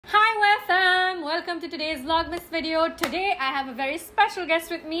welcome to today's Vlogmas video. Today I have a very special guest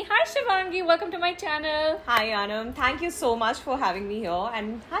with me. Hi Shivangi, welcome to my channel. Hi Aanam, thank you so much for having me here,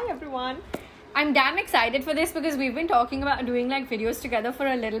 and hi everyone. I'm damn excited for this because we've been talking about doing like videos together for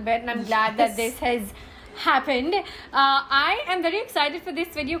a little bit, and I'm glad that this has happened. I am very excited for this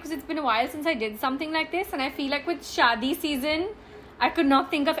video because it's been a while since I did something like this, and I feel like with Shadi season I could not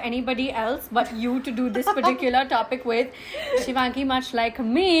think of anybody else but you to do this particular topic with. Shivangi, much like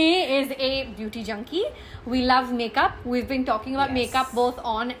me, is a beauty junkie. We love makeup. We've been talking about makeup both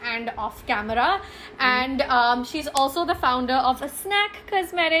on and off camera. And she's also the founder of Snack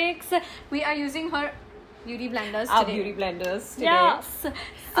Cosmetics. We are using her beauty blenders today. Our beauty blenders today. Yes.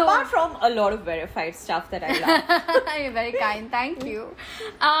 So, apart from a lot of verified stuff that I love. You're very kind, thank you.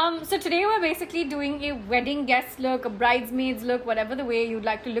 So today we're basically doing a wedding guest look, a bridesmaid's look, whatever the way you'd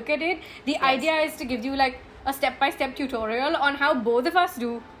like to look at it. The idea is to give you like a step-by-step tutorial on how both of us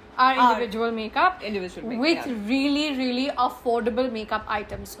do our individual makeup with really affordable makeup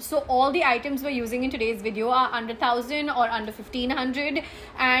items. So all the items we're using in today's video are under 1,000 or under 1,500,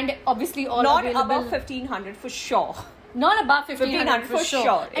 and obviously all not available. above 1,500 for sure. Not above 1,500 for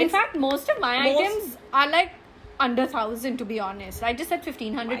sure. In fact, most of my items are like under 1,000, to be honest. I just said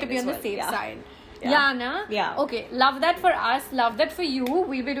 1,500 to be on the safe side. Yeah, na? Yeah. Okay, love that for us, love that for you.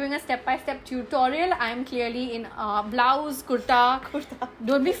 We'll be doing a step-by-step tutorial. I'm clearly in blouse, kurta.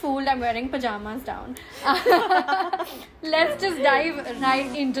 Don't be fooled, I'm wearing pajamas down. Let's just dive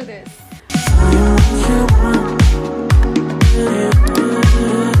right into this.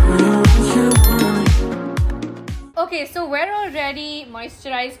 Okay, so we're already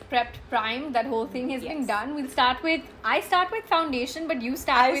moisturized, prepped, primed. That whole thing has been done. I start with foundation, but you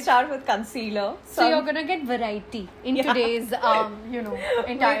start with concealer. So you're gonna get variety in today's,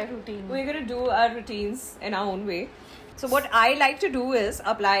 entire routine. We're gonna do our routines in our own way. So what I like to do is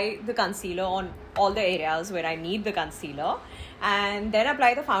apply the concealer on all the areas where I need the concealer, and then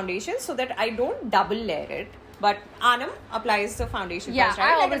apply the foundation so that I don't double layer it. But Aanam applies the foundation first,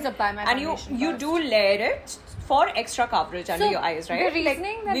 right? I always apply my foundation and you do layer it for extra coverage under your eyes, right? The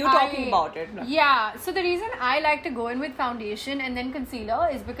reasoning that we were talking about it. Yeah, so the reason I like to go in with foundation and then concealer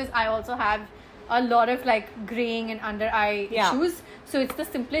is because I also have a lot of like graying and under eye issues. So it's the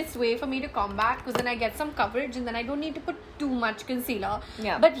simplest way for me to combat, because then I get some coverage and then I don't need to put too much concealer.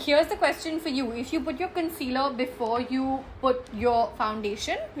 But here's the question for you. If you put your concealer before you put your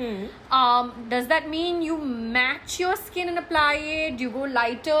foundation, does that mean you match your skin and apply it? Do you go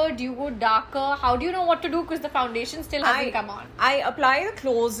lighter? Do you go darker? How do you know what to do, because the foundation still hasn't come on? I apply the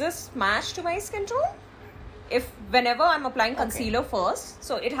closest match to my skin tone. Whenever I'm applying concealer first,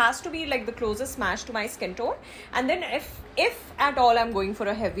 so it has to be like the closest match to my skin tone, and then if at all I'm going for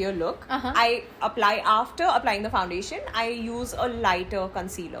a heavier look, I apply after applying the foundation. I use a lighter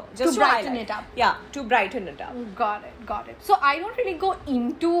concealer just to brighten it up. Yeah, to brighten it up. Got it. So I don't really go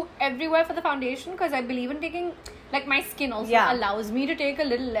into everywhere for the foundation because I believe in taking, like, my skin also allows me to take a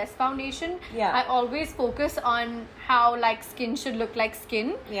little less foundation. I always focus on how like skin should look like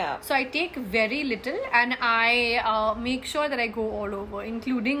skin. So I take very little, and I make sure that I go all over,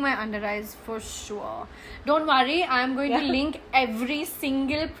 including my under eyes for sure. Don't worry, I'm going to link every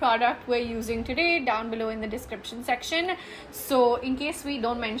single product we're using today down below in the description section. So in case we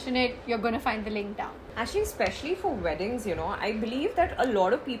don't mention it, you're going to find the link down. Actually, especially for weddings, I believe that a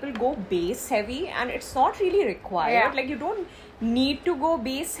lot of people go base heavy, and it's not really required. Like, you don't need to go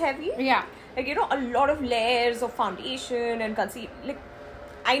base heavy. Like, a lot of layers of foundation and concealer. Like,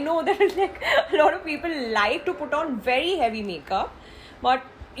 I know that like a lot of people like to put on very heavy makeup, but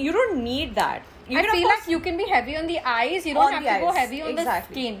you don't need that. I feel like you can be heavy on the eyes. You don't have to go heavy on the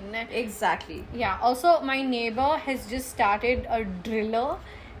skin. Exactly. Yeah. Also, my neighbor has just started a driller.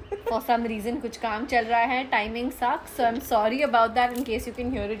 For some reason, kuch kaam chal raha hai. Timing sucks. So I'm sorry about that in case you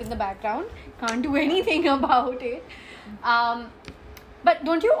can hear it in the background. Can't do anything about it. But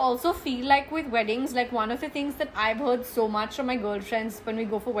don't you also feel like with weddings, like one of the things that I've heard so much from my girlfriends when we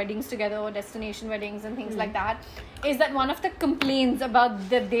go for weddings together or destination weddings and things like that, is that one of the complaints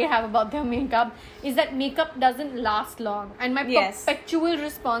that they have about their makeup is that makeup doesn't last long. And my perpetual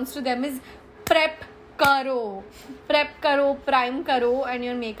response to them is prep karo, prime karo, and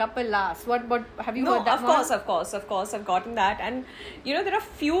your makeup will last. What have you heard that? Of course I've gotten that. And there are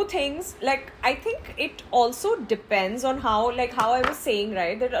few things, like, I think it also depends on how I was saying,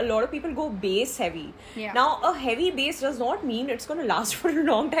 right, that a lot of people go base heavy. Now a heavy base does not mean it's going to last for a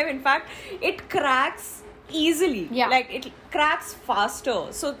long time. In fact, it cracks easily. Like, it cracks faster.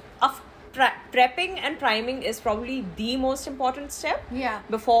 So prepping and priming is probably the most important step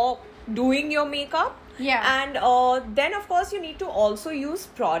before doing your makeup. Yeah. And then of course you need to also use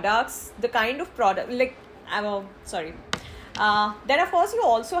products, the kind of product like then of course you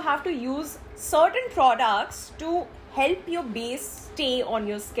also have to use certain products to help your base stay on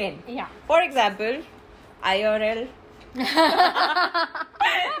your skin. Yeah. For example, IRL.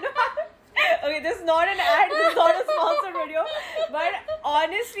 Okay, this is not an ad, this is not a sponsored video, but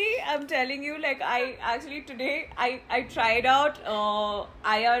honestly, I'm telling you, like, I actually today, I tried out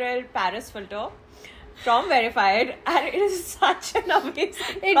IRL Paris filter from Wearified, and it is such an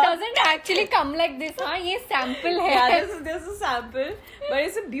amazing It doesn't actually come like this, huh? Ye sample hai. Yeah, this is a sample, but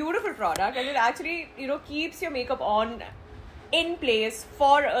it's a beautiful product, and it actually, keeps your makeup on in place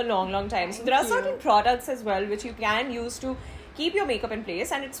for a long time. So there are certain products as well which you can use to keep your makeup in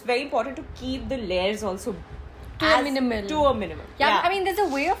place, and it's very important to keep the layers also to a minimum. Yeah, I mean, there's a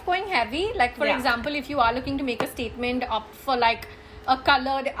way of going heavy. Like, for example, if you are looking to make a statement up for like a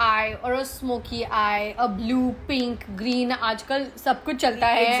colored eye or a smoky eye, a blue, pink, green, aajkal sab kuch chalta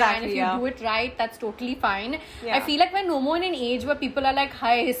hai. Exactly, and if you do it right, that's totally fine. Yeah. I feel like we're no more in an age where people are like,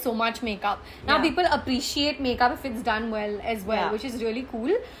 hi, so much makeup. Now people appreciate makeup if it's done well as well, which is really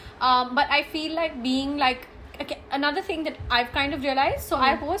cool. But I feel like being like, okay, another thing that I've kind of realized, so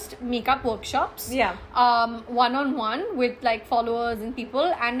I host makeup workshops, one-on-one with like followers and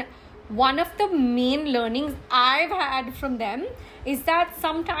people, and one of the main learnings I've had from them is that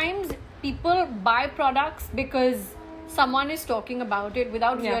sometimes people buy products because someone is talking about it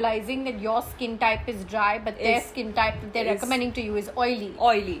without realizing that your skin type is dry, but their skin type that they're recommending to you is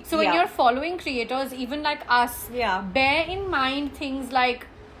oily. So when you're following creators, even like us, bear in mind things like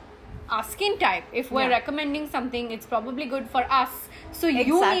our skin type. If we're recommending something, it's probably good for us. So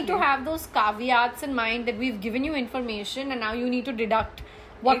you need to have those caveats in mind that we've given you information and now you need to deduct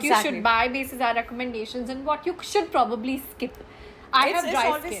what you should buy based on our recommendations and what you should probably skip. I have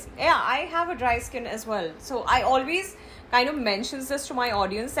dry skin. Yeah, I have a dry skin as well. So I always kind of mentions this to my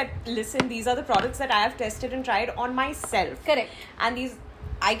audience that, listen, these are the products that I have tested and tried on myself. Correct. And these,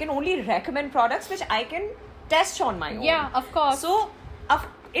 I can only recommend products which I can test on my own. Yeah, of course. So,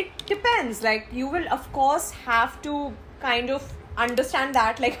 it depends. Like, you will of course have to kind of understand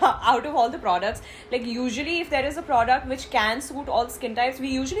that, like, out of all the products, like, usually if there is a product which can suit all skin types, we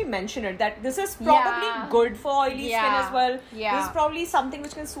usually mention it that this is probably good for oily skin as well. This is probably something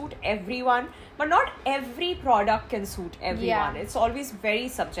which can suit everyone, but not every product can suit everyone. It's always very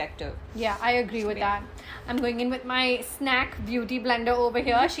subjective. Yeah, I agree with that. I'm going in with my snack beauty blender over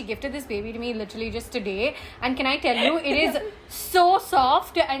here. She gifted this baby to me literally just today, and can I tell you, it is so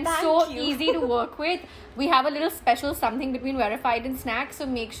soft and easy to work with. We have a little special something between Wearified and Snack, so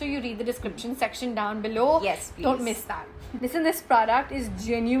make sure you read the description section down below. Yes, please. Don't miss that. Listen, this product is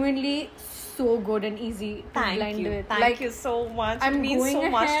genuinely so good and easy to blend with. Thank you so much. I'm going so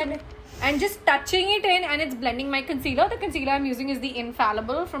much ahead and just touching it in, and it's blending my concealer. The concealer I'm using is the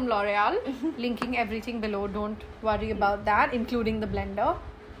Infallible from L'Oreal. Linking everything below, don't worry about that, including the blender.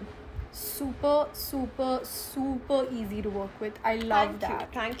 Super easy to work with. I love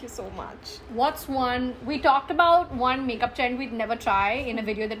that. Thank you so much. We talked about one makeup trend we'd never try in a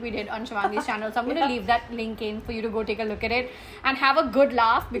video that we did on Shivangi's channel, so I'm going to leave that link in for you to go take a look at it and have a good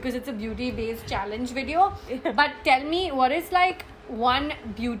laugh because it's a beauty based challenge video. But tell me, what is like one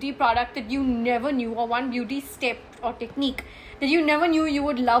beauty product that you never knew, or one beauty step or technique that you never knew you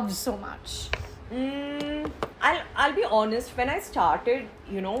would love so much? I'll be honest, when I started,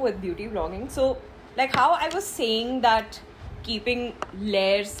 with beauty vlogging, so like how I was saying that keeping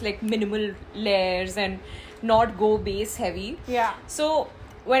layers, like minimal layers and not go base heavy. Yeah. So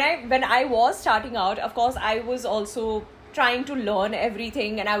when I was starting out, of course, I was also trying to learn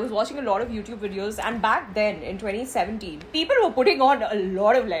everything, and I was watching a lot of YouTube videos, and back then in 2017 people were putting on a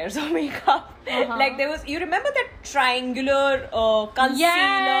lot of layers of makeup. Like there was, you remember that triangular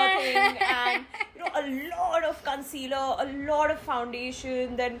concealer thing, and a lot of concealer, a lot of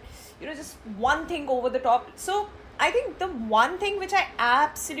foundation, then just one thing over the top. So I think the one thing which I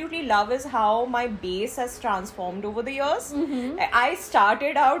absolutely love is how my base has transformed over the years. I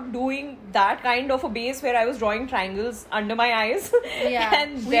started out doing that kind of a base where I was drawing triangles under my eyes. Yeah,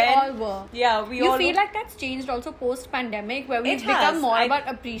 and we all were. Yeah, we all You feel like that's changed also post-pandemic, where we've become more about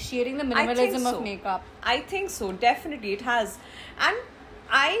appreciating the minimalism of makeup. I think so. Definitely it has. And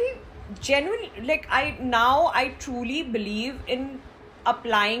I genuinely, like, I truly believe in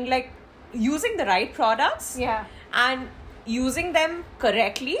applying, like, using the right products. Yeah. And using them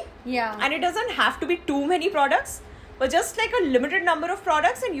correctly. Yeah. And it doesn't have to be too many products, but just like a limited number of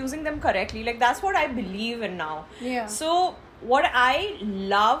products and using them correctly. Like, that's what I believe in now. Yeah. So what I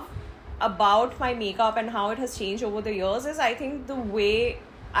love about my makeup and how it has changed over the years is, I think, the way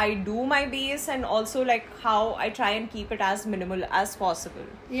I do my base and also like how I try and keep it as minimal as possible.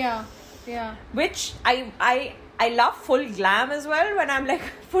 Yeah. Which I love full glam as well when I'm like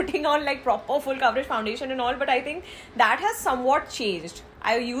putting on like proper full coverage foundation and all, but I think that has somewhat changed.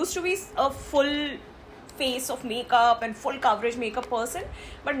 I used to be a full face of makeup and full coverage makeup person,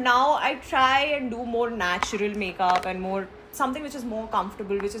 but now I try and do more natural makeup and more something which is more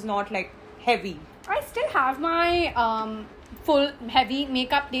comfortable, which is not like heavy. I still have my full heavy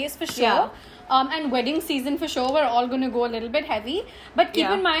makeup days for sure. Yeah. And wedding season for sure, we're all going to go a little bit heavy, but keep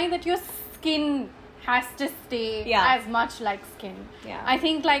in mind that your skin has to stay as much like skin. I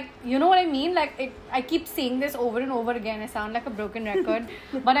think, like, you know what I mean, like I keep saying this over and over again. I sound like a broken record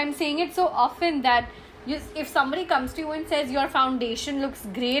but I'm saying it so often that if somebody comes to you and says your foundation looks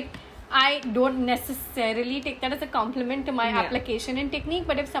great, I don't necessarily take that as a compliment to my application and technique.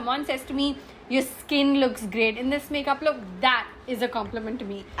 But if someone says to me, your skin looks great in this makeup look, that is a compliment to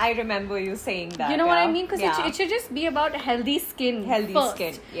me. I remember you saying that. You know what I mean? Because it should just be about healthy skin.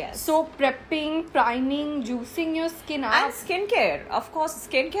 Skin, yes. So prepping, priming, juicing your skin up. And skincare. Of course,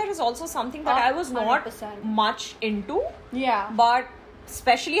 skincare is also something that I was not 100%. much into. Yeah. But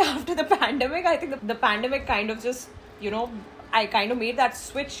especially after the pandemic, I think the pandemic kind of just, I kind of made that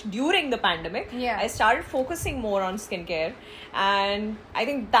switch during the pandemic. I started focusing more on skincare, and I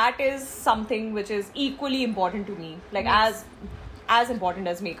think that is something which is equally important to me, like as important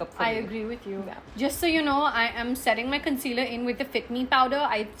as makeup for me. I agree with you. Just so you know, I am setting my concealer in with the Fit Me powder.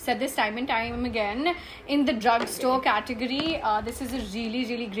 I've said this time and time again in the drugstore category. This is a really,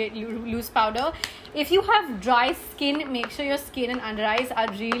 really great loose powder. If you have dry skin, make sure your skin and under eyes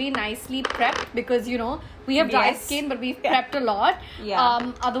are really nicely prepped, because we have dry skin, but we've prepped a lot.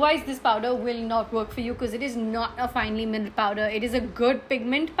 Otherwise, this powder will not work for you, because it is not a finely milled powder. It is a good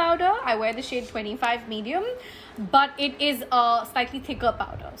pigment powder. I wear the shade 25 medium, but it is a slightly thicker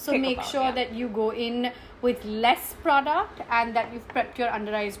powder. So make sure that you go in with less product and that you've prepped your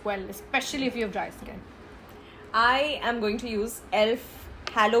under eyes well, especially if you have dry skin. I am going to use e.l.f.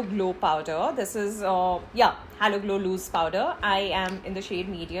 Halo Glow powder. This is Halo Glow loose powder. I am in the shade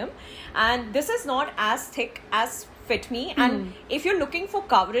medium, and this is not as thick as Fit Me, and if you're looking for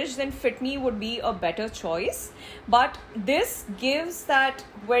coverage, then Fit Me would be a better choice, but this gives that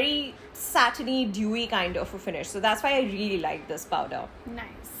very satiny, dewy kind of a finish, so that's why I really like this powder. Nice.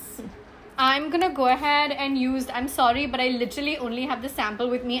 I'm gonna go ahead and use, I'm sorry, but I literally only have the sample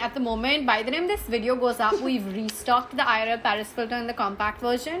with me at the moment. By the time this video goes up, we've restocked the IRL Paris filter in the compact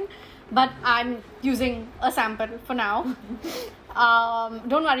version, but I'm using a sample for now.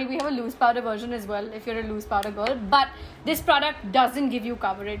 Don't worry, we have a loose powder version as well if you're a loose powder girl, but this product doesn't give you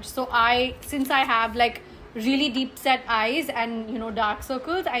coverage. So since I have like really deep set eyes and dark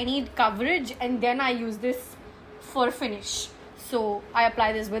circles, I need coverage, and then I use this for finish. So I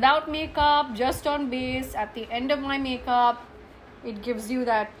apply this without makeup, just on base, at the end of my makeup. It gives you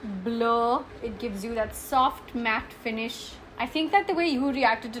that blur, it gives you that soft matte finish. I think that the way you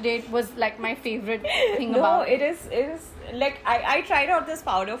reacted today was like my favorite thing about it. No, it is like I tried out this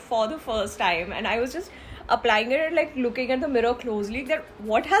powder for the first time, and I was just applying it and like looking at the mirror closely, that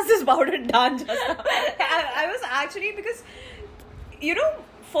what has this powder done just now? I was actually, because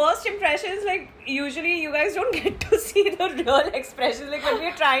first impressions, like usually you guys don't get to see the real expressions, like when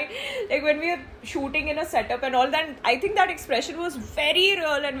we're trying, like when we're shooting in a setup and all that. I think that expression was very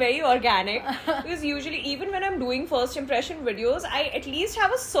real and very organic, because usually even when I'm doing first impression videos, I at least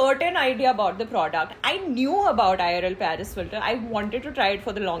have a certain idea about the product. I knew about IRL Paris filter, I wanted to try it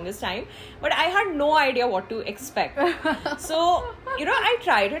for the longest time, but I had no idea what to expect. So I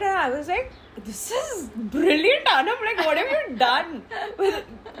tried it and I was like, this is brilliant, Aanam. Like, what have you done with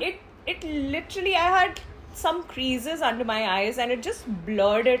it? It literally, I had some creases under my eyes and it just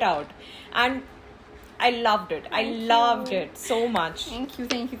blurred it out, and I loved it. I loved it so much.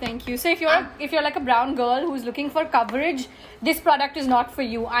 Thank you. So if you're like a brown girl who's looking for coverage, this product is not for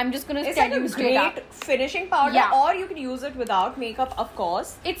you. I'm just gonna tell you straight up. It's a great finishing powder, or you can use it without makeup, of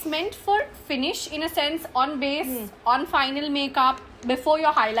course. It's meant for finish, in a sense, on base, on final makeup, before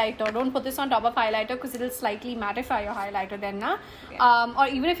your highlighter. Don't put this on top of highlighter, because it'll slightly mattify your highlighter then, na? Or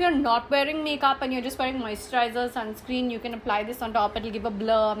even if you're not wearing makeup and you're just wearing moisturizer, sunscreen, you can apply this on top. It'll give a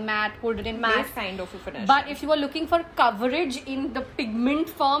blur, matte, hold it in place. Kind of a finish. But if you are looking for coverage in the pigment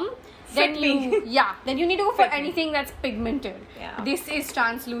form, then you need to go for anything that's pigmented. This is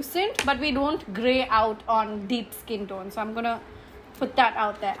translucent, but we don't grey out on deep skin tone, so I'm gonna put that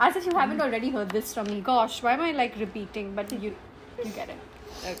out there, as if you haven't already heard this from me. Gosh, why am I like repeating? But you get it.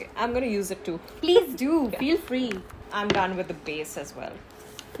 Okay, I'm gonna use it too. Please do. Feel free. I'm done with the base as well.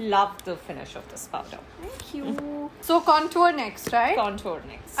 Love the finish of this powder. Thank you. So contour next, right? Contour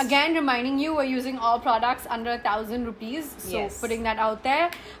next. Again, reminding you, we're using all products under 1,000 rupees. So putting that out there.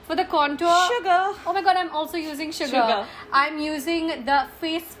 For the contour, sugar. Oh my god, I'm also using sugar. I'm using the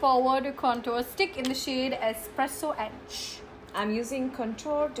Face Forward contour stick in the shade Espresso Edge. I'm using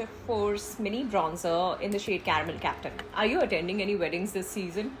Contour de Force mini bronzer in the shade Caramel Captain. Are you attending any weddings this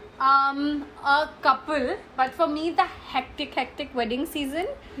season? A couple, but for me the hectic wedding season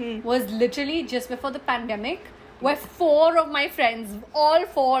was literally just before the pandemic, where 4 of my friends, all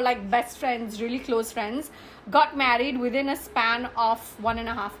 4 like best friends, really close friends, got married within a span of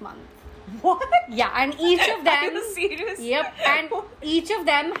 1.5 months. What? Yeah, and each of them. Are you serious? Yep, and each of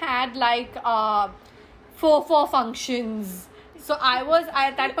them had like 4 functions. So I was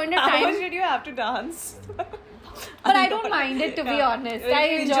at that point of time. How much did you have to dance? But I don't mind it, to be honest. I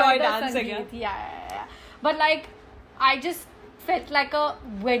enjoy dancing. Yeah. But like, I just felt like a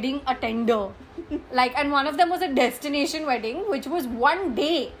wedding attender. Like, and one of them was a destination wedding, which was one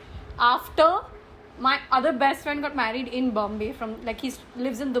day after my other best friend got married in Bombay. From like, he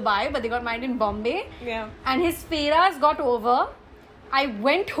lives in Dubai, but they got married in Bombay. Yeah. And his fairas got over. I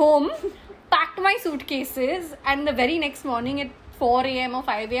went home, packed my suitcases, and the very next morning at 4 a.m. or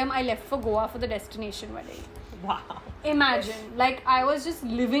 5 a.m. I left for Goa for the destination wedding. Wow. Imagine, like I was just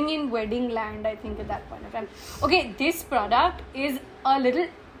living in wedding land, I think, at that point of time. Okay, this product is a little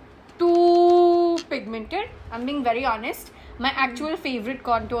too pigmented. I'm being very honest. My actual favorite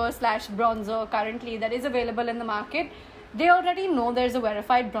contour / bronzer currently that is available in the market, they already know there's a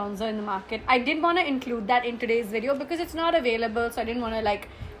Wearified bronzer in the market. I didn't want to include that in today's video because it's not available, so I didn't want to like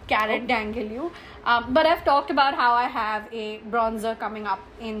carrot dangle you. But I've talked about how I have a bronzer coming up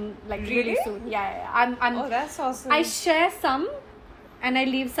in like really soon. Yeah. I'm oh, that's awesome. I share some and I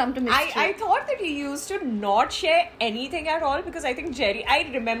leave some to mystery. I thought that you used to not share anything at all because I think Jerry, I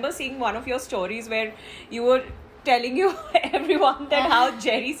remember seeing one of your stories where you were telling you everyone that how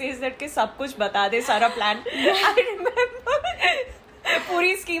Jerry says that ke sab kuch bata de sara plan. I remember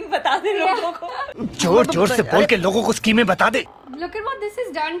पूरी scheme बता दे लोगों को जोर से बोल के लोगों को स्कीमें बता दे. Look at what this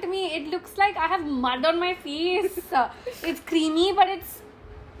has done to me. It looks like I have mud on my face. It's creamy, but it's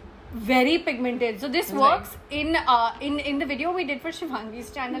very pigmented. So this works in the video we did for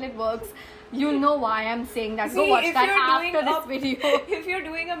Shivangi's channel. It works. You'll know why I'm saying that. Go watch that after this video. If you're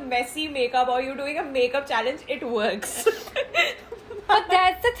doing a messy makeup or you're doing a makeup challenge, it works. But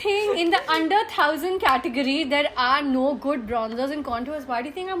that's the thing, in the under 1,000 category, there are no good bronzers and contours. Why do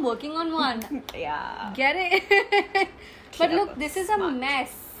you think I'm working on one? Yeah. Get it? But look, this is a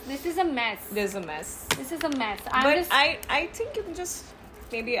mess. This is a mess. There's a mess. This is a mess. I think you can just,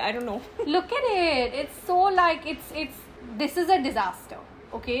 maybe, I don't know. Look at it. It's so like, this is a disaster.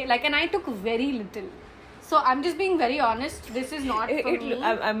 Okay? Like, and I took very little. So I'm just being very honest. This is not for me.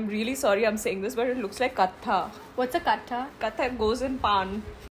 I'm really sorry I'm saying this, but it looks like katha. What's a katha? Katha goes in pan.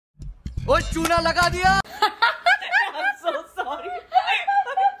 Oh, chuna laga diya. I'm so sorry.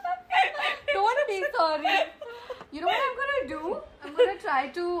 Don't be sorry. You know what I'm gonna do? I'm gonna try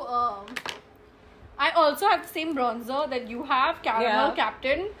to. I also have the same bronzer that you have, Caramel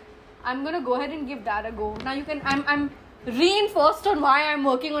Captain. I'm gonna go ahead and give that a go. Now you can. I'm reinforced on why I'm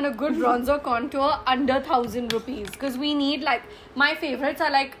working on a good bronzer contour under 1,000 rupees, because we need, like, my favorites are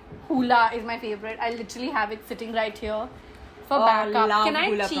like Hoola is my favorite. I literally have it sitting right here for backup. Can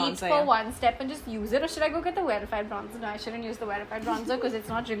I cheat for one step and just use it, or should I go get the Wearified bronzer? No, I shouldn't use the Wearified bronzer because it's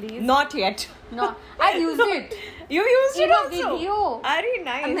not released. Not yet. No, I've used it. You used it also? In a video. Very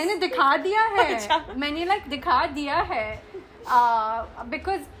nice. मैंने दिखा दिया है. मैंने like दिखा दिया है.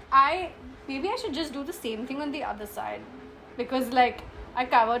 Because maybe I should just do the same thing on the other side, because like I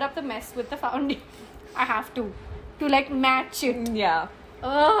covered up the mess with the foundation. I have to like match it. Yeah.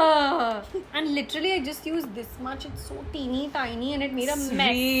 And literally I just used this much. It's so teeny tiny and it made a mess.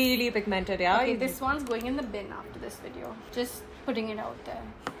 Really pigmented, yeah. Okay, this one's going in the bin after this video. Just putting it out there.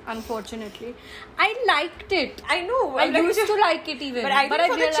 Unfortunately, I liked it. I know. I used to like it even. But I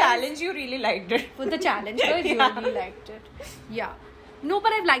think for the challenge, you really liked it. For the challenge, I really liked it. Yeah. No,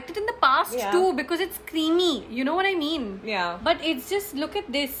 but I've liked it in the past too, because it's creamy. You know what I mean? Yeah. But it's just, look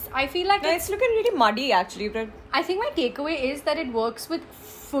at this. I feel like it's looking really muddy actually. But I think my takeaway is that it works with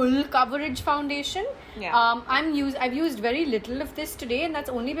full coverage foundation. Yeah. I've used very little of this today, and that's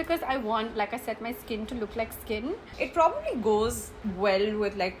only because I want, like I said, my skin to look like skin. It probably goes well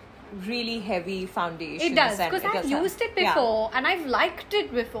with like really heavy foundation. It does, because I've used it before and I've liked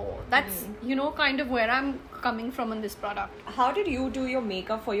it before. That's you know, kind of where I'm coming from on this product. How did you do your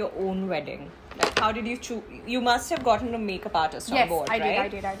makeup for your own wedding? Like, how did you choose? You must have gotten a makeup artist on board, right? I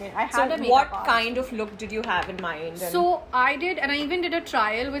did. I had so a makeup what artist. kind of look did you have in mind? So I did, and I even did a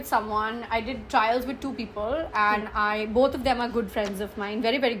trial with someone. I did trials with 2 people, and both of them are good friends of mine,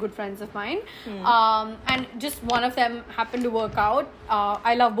 very, very good friends of mine. And just one of them happened to work out.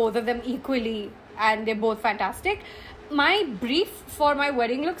 I love both of them equally, and they're both fantastic. My brief for my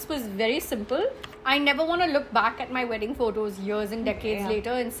wedding looks was very simple. I never want to look back at my wedding photos years and decades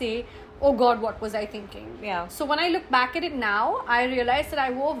later and say, oh God, what was I thinking? Yeah. So when I look back at it now, I realize that I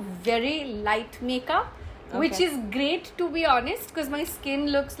wore very light makeup, which is great, to be honest, because my skin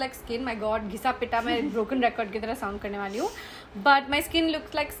looks like skin. My God, घिसा पिटा मैं broken record की तरह sound करने वाली हूँ. But my skin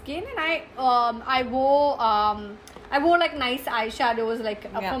looks like skin, and I wore like nice eyeshadows. Like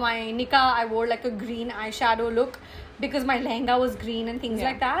for my nikah, I wore like a green eyeshadow look because my lehenga was green and things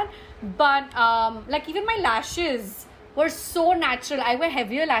like that. But like even my lashes were so natural. I wear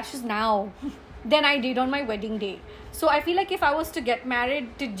heavier lashes now than I did on my wedding day. So I feel like if I was to get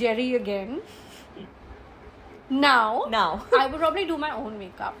married to Jerry again, now I would probably do my own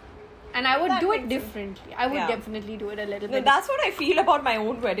makeup. And I would do it differently. I would definitely do it a little bit. That's what I feel about my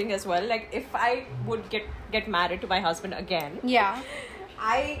own wedding as well. Like, if I would get married to my husband again,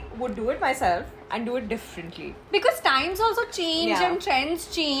 I would do it myself and do it differently. Because times also change and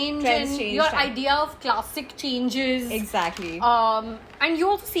trends change and your idea of classic changes. Exactly. And you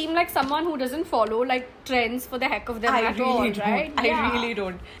also seem like someone who doesn't follow like trends for the heck of them at all, right? I really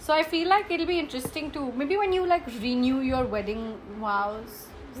don't. So I feel like it'll be interesting to maybe when you like renew your wedding vows.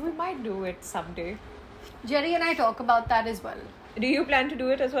 We might do it someday. Jerry and I talk about that as well. Do you plan to do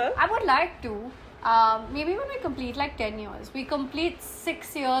it as well? I would like to. Maybe when we complete like 10 years. We complete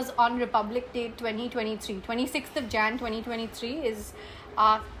 6 years on Republic Day 2023. 26th of Jan 2023 is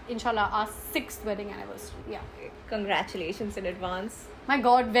inshallah our 6th wedding anniversary. Yeah. Congratulations in advance. My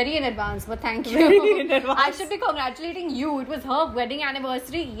God, very in advance, but thank you. Very in advance. I should be congratulating you. It was her wedding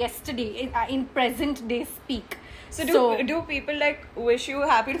anniversary yesterday in present day speak. So do people like wish you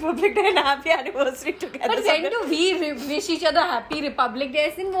happy Republic Day and happy anniversary together? But when do we wish each other happy Republic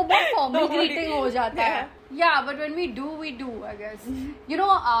Day? Sin wo bahut formal greeting ho jata hai. Yeah, but when we do, I guess. You know,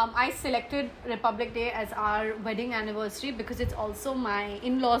 I selected Republic Day as our wedding anniversary because it's also my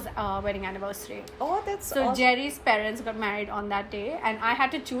in-laws' wedding anniversary. Oh, that's so awesome. Jerry's parents got married on that day, and I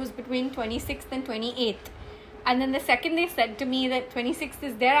had to choose between 26th and 28th. And then the second they said to me that 26th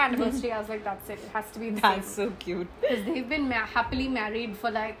is their anniversary, I was like, that's it. It has to be the That's same. so cute. Because they've been happily married for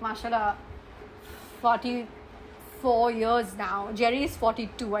like, mashallah, 44 years now. Jerry is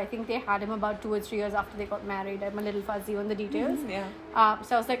 42. I think they had him about 2 or 3 years after they got married. I'm a little fuzzy on the details.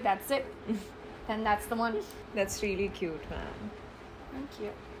 So I was like, that's it. Then that's the one. That's really cute, man. Thank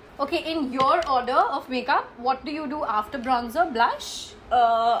you. Okay, in your order of makeup, what do you do after bronzer? Blush?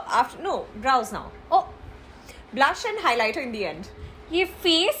 Brows now. Oh. Blush and highlighter in the end. Your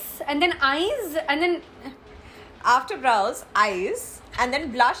face and then eyes and then... After brows, eyes and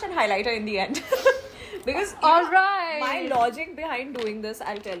then blush and highlighter in the end. Because my logic behind doing this,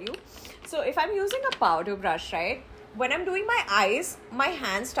 I'll tell you. So if I'm using a powder brush, right? When I'm doing my eyes, my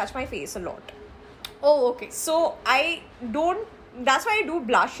hands touch my face a lot. Oh, okay. So that's why I do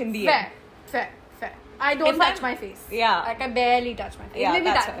blush in the end. Fair. I don't touch my face. Yeah. Like I barely touch my face. Yeah,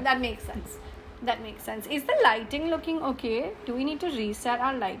 maybe that makes sense. That makes sense. Is the lighting looking okay? Do we need to reset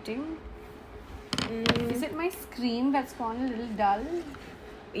our lighting? Is it my screen that's gone a little dull?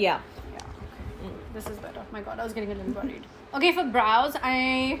 Yeah. Okay. This is better. My God, I was getting a little worried. Okay, for brows,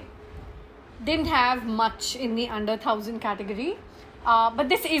 I didn't have much in the under 1,000 category. But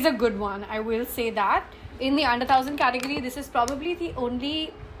this is a good one. I will say that. In the under 1,000 category, this is probably the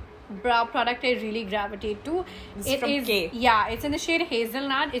only brow product I really gravitate to. It's from K. Yeah, it's in the shade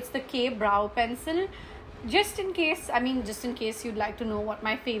Hazelnut. It's the K brow pencil. Just in case you'd like to know what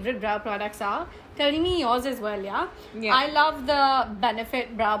my favorite brow products are, tell me yours as well, yeah? I love the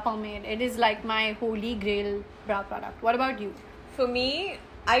Benefit brow pomade. It is like my holy grail brow product. What about you? For me,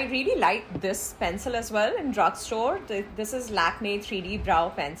 I really like this pencil as well in drugstore. This is Lakme 3D brow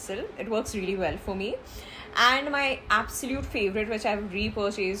pencil. It works really well for me. And my absolute favorite, which I've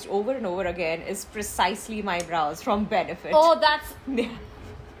repurchased over and over again, is Precisely My Brows from Benefit. Oh, that's...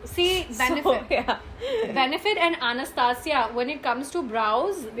 See, Benefit. Benefit and Anastasia, when it comes to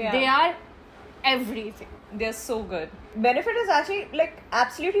brows, they are everything. They're so good. Benefit is actually like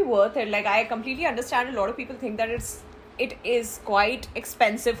absolutely worth it. Like, I completely understand a lot of people think that it is quite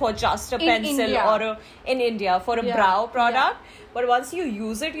expensive for just a pencil in India for a brow product. But once you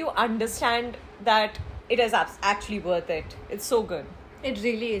use it, you understand that it is actually worth it. It's so good. It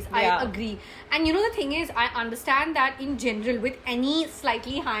really is. Yeah. I agree. And you know, the thing is, I understand that in general, with any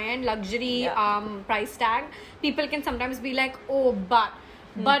slightly high-end luxury price tag, people can sometimes be like, oh,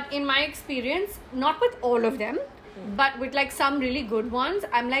 but in my experience, not with all of them, but with like some really good ones,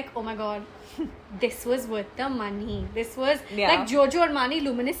 I'm like, oh my god, this was worth the money. This was like Giorgio Armani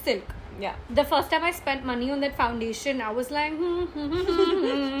Luminous Silk. Yeah. The first time I spent money on that foundation, I was like,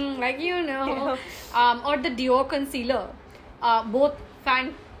 like, you know. Or the Dior concealer. Both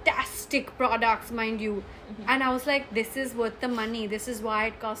fantastic products, mind you. And I was like, this is worth the money. This is why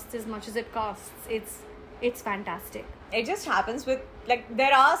it costs as much as it costs. It's fantastic. It just happens with, like,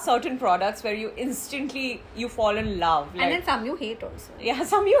 there are certain products where you instantly, you fall in love. Like, and then some you hate also. Yeah,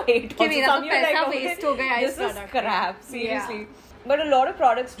 some you hate also. Some you like, waste ho gaya this is crap, seriously. Yeah. But a lot of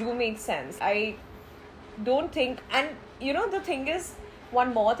products do make sense. I don't think, and you know, the thing is,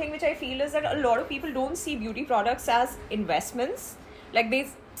 one more thing which I feel is that a lot of people don't see beauty products as investments. Like, they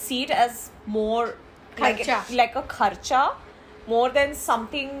see it as more like a kharcha, more than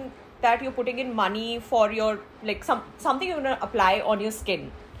something that you're putting in money for your, like, something you're going to apply on your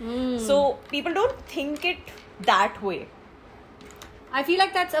skin. So people don't think it that way. I feel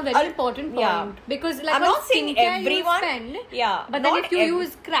like that's a very important point, because like, I'm not saying everyone, spend, but then if you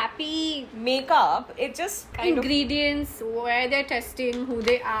use crappy makeup, it just kind ingredients, where they're testing, who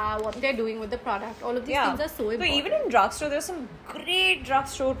they are, what they're doing with the product, all of these things are so important. So even in drugstore, there's some great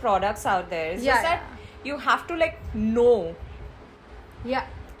drugstore products out there. It's just that you have to like know. Yeah.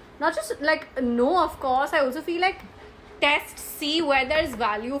 Not just like know, of course. I also feel like test, see where there's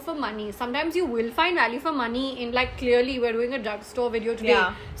value for money. Sometimes you will find value for money in, like, clearly we're doing a drugstore video today.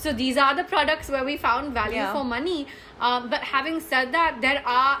 So these are the products where we found value for money. But having said that, there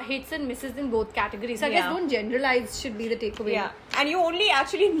are hits and misses in both categories. So I guess don't generalize should be the takeaway. Yeah. And you only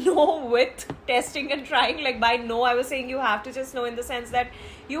actually know with testing and trying. Like, by know, I was saying you have to just know in the sense that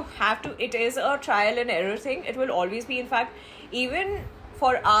you have to, it is a trial and error thing. It will always be. In fact, even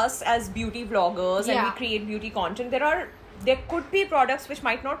for us as beauty vloggers and we create beauty content, there could be products which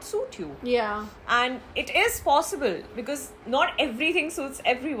might not suit you. Yeah. And it is possible because not everything suits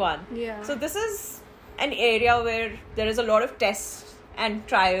everyone. Yeah. So this is an area where there is a lot of tests and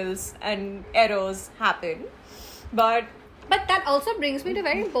trials and errors happen. But that also brings me to a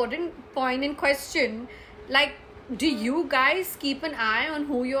very important point in question. Like, do you guys keep an eye on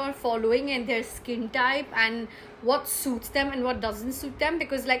who you're following and their skin type and what suits them and what doesn't suit them?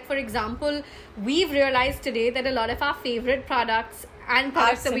 Because, like, for example, we've realized today that a lot of our favorite products and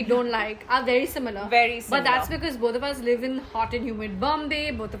products that we don't like are very similar. Very similar. But that's because both of us live in hot and humid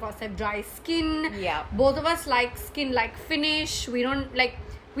Bombay. Both of us have dry skin. Yeah. Both of us like skin like finish. We don't like...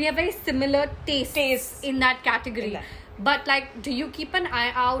 We have very similar tastes in that category. But, like, do you keep an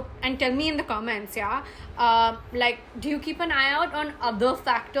eye out, and tell me in the comments, like, do you keep an eye out on other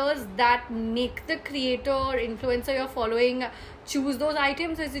factors that make the creator or influencer you're following choose those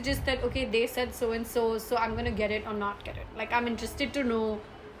items? Or is it just that, okay, they said so and so, so I'm going to get it or not get it? Like, I'm interested to know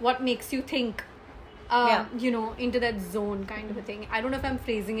what makes you think, you know, into that zone kind of a thing. I don't know if I'm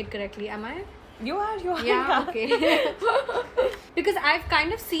phrasing it correctly. Am I? You are. Yeah, okay. Because I've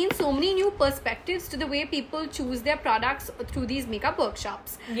kind of seen so many new perspectives to the way people choose their products through these makeup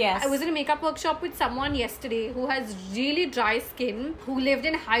workshops. Yes. I was in a makeup workshop with someone yesterday who has really dry skin, who lived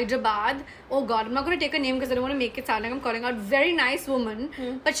in Hyderabad. Oh God, I'm not going to take a name because I don't want to make it sound like I'm calling out. Very nice woman.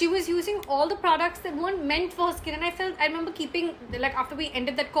 But she was using all the products that weren't meant for her skin. And I remember keeping, like, after we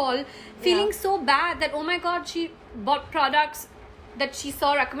ended that call, feeling so bad that, oh my God, she bought products that she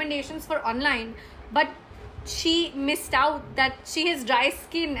saw recommendations for online, but she missed out that she has dry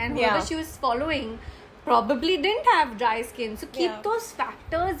skin, and whoever she was following probably didn't have dry skin. So keep those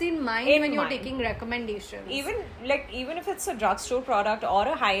factors in mind when you're taking recommendations. Even if it's a drugstore product or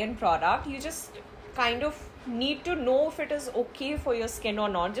a high-end product, you just kind of need to know if it is okay for your skin or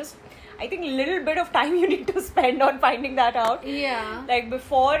not. Just, I think, a little bit of time you need to spend on finding that out. Yeah. Like,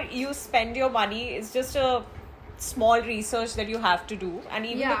 before you spend your money, it's just a small research that you have to do. And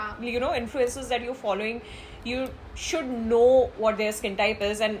even the, you know, influencers that you're following, you should know what their skin type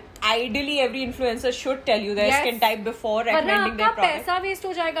is, and ideally every influencer should tell you their skin type before recommending their product. पैसा waste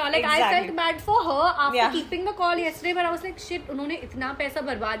हो जाएगा. Like, I felt bad for her after keeping the call yesterday, but I was like, shit, उन्होंने इतना पैसा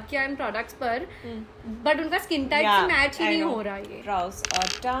बर्बाद किया इन products पर, but उनका skin type से match ही नहीं हो रहा ये. Brows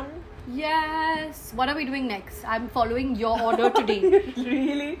are done. Yes. What are we doing next? I'm following your order today.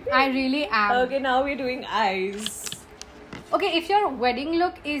 Really? I really am. Okay, now we're doing eyes. Okay, if your wedding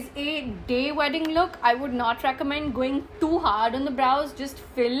look is a day wedding look, I would not recommend going too hard on the brows. Just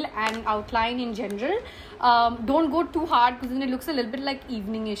fill and outline in general. Don't go too hard because then it looks a little bit like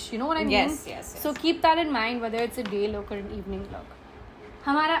evening-ish. You know what I mean? Yes. So keep that in mind, whether it's a day look or an evening look.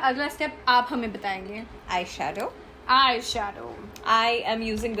 हमारा अगला step आप हमें बताएंगे. Eyeshadow. Eyeshadow. I am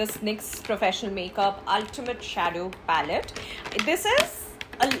using this NYX Professional Makeup Ultimate Shadow Palette. This is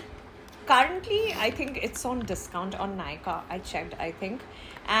currently, I think it's on discount on Nykaa. I checked, I think.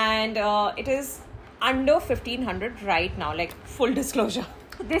 And it is under 1,500 right now, like full disclosure.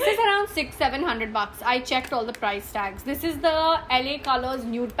 This is around $600-700. I checked all the price tags. This is the LA Colors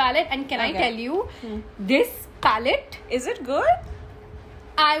Nude Palette. And can I tell you, this palette... Is it good?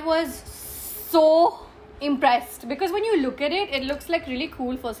 I was so impressed because when you look at it, it looks like really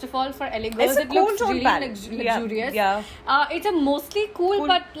cool. First of all, for LA girls, it cool looks really luxurious. Yeah. It's a mostly cool,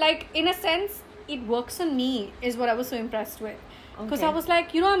 but like in a sense, it works on me. Is what I was so impressed with. Because I was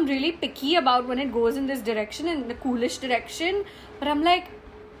like, you know, I'm really picky about when it goes in this direction, in the coolish direction. But I'm like,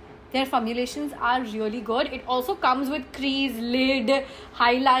 their formulations are really good. It also comes with crease, lid,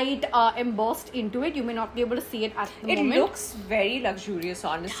 highlight embossed into it. You may not be able to see it at the moment. It looks very luxurious,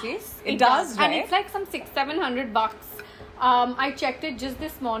 honestly. It does, right? And it's like some $600-700. I checked it just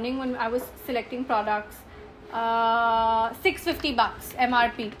this morning when I was selecting products. $650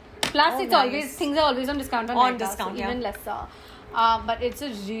 MRP. Plus, it's always things are always on discount on discount, so even lesser. But it's a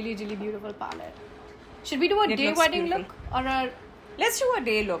really, really beautiful palette. Should we do a day wedding look or a? Let's do a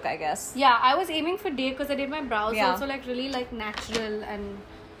day look, I guess. Yeah, I was aiming for day because I did my brows also like really like natural and.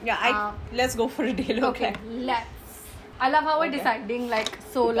 Yeah, let's go for a day look. Okay, let's. I love how we're deciding like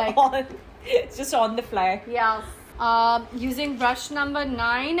so like. It's just on the fly. Yeah. Using brush number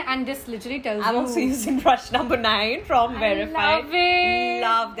 9, and this literally tells I'm also using brush number 9 from Wearified. Love it.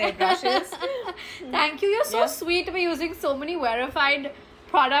 Love their brushes. Thank you. You're so sweet to be using so many Wearified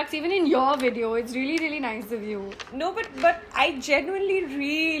products, even in your video. It's really, really nice of you. No, but I genuinely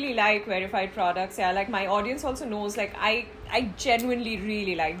really like Wearified products. Yeah, like my audience also knows, like I genuinely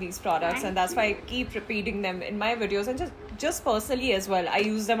really like these products, and that's why I keep repeating them in my videos, and just personally as well. I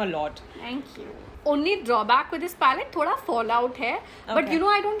use them a lot. Thank you. Only drawback with this palette, thoda fallout hai. But you know,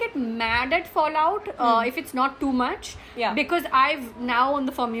 I don't get mad at fallout if it's not too much. Yeah. Because I've now on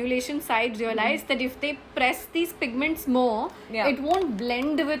the formulation side realized that if they press these pigments more, it won't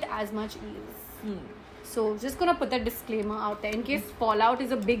blend with as much ease. So just gonna put that disclaimer out there. In case fallout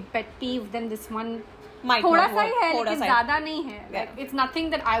is a big pet peeve, then this one might thoda not sa hi hai, work. lekin zyada nahi hai. Like, it's nothing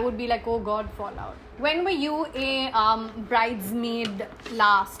that I would be like, oh god, fallout. When were you a bridesmaid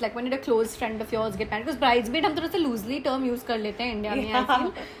last? Like, when did a close friend of yours get married? Because bridesmaid हम थोड़ा सा loosely term use कर लेते हैं India में, I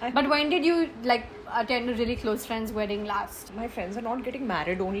feel. But when did you like attend a really close friend's wedding last? My friends are not getting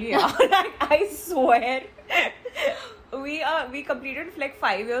married only. I swear. We completed like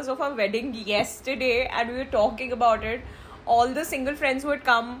 5 years of our wedding yesterday, and we were talking about it. All the single friends who had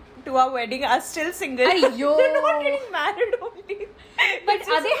come to our wedding are still single. Ayyo. They're not getting married only. But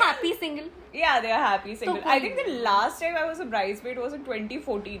are they happy single? Yeah, they are happy single. I think the last time I was a bridesmaid was in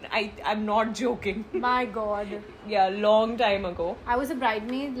 2014. I'm not joking. My god. Yeah, long time ago. I was a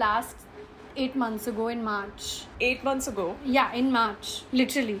bridesmaid last 8 months ago in March. 8 months ago? Yeah, in March.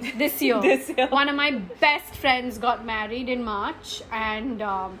 Literally. This year. This year. One of my best friends got married in March, and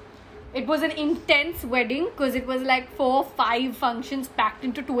it was an intense wedding because it was like 4-5 functions packed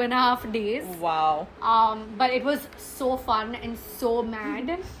into 2.5 days. Wow. But it was so fun and so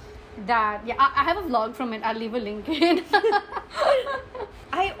mad that I have a vlog from it. I'll leave a link in.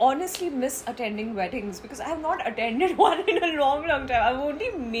 I honestly miss attending weddings because I have not attended one in a long time. I've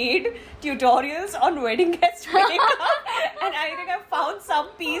only made tutorials on wedding guest makeup, and I think I've found some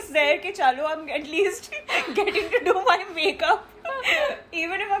piece there कि चलो I'm at least getting to do my makeup,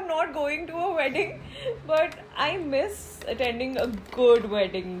 even if I'm not going to a wedding. But I miss attending a good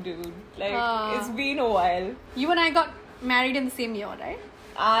wedding, dude. Like it's been a while. You and I got married in the same year, right?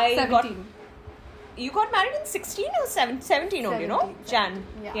 17. You got married in 16 or 17 only, no? Jan.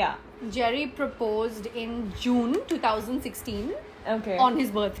 Yeah. Jerry proposed in June 2016. Okay. On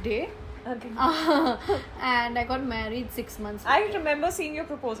his birthday. Okay. And I got married 6 months later. I remember seeing your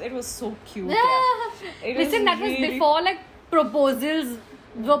proposal. It was so cute. Listen, that was before like proposals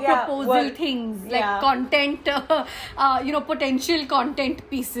were proposal things. Like content, potential content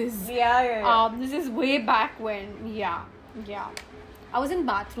pieces. Yeah. This is way back when. Yeah. I was in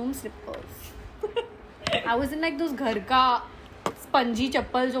bathroom slippers. I was in like those घर का spongy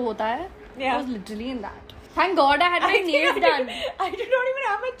chappal जो होता है. I was literally in that. Thank God I had my nails done. I did not even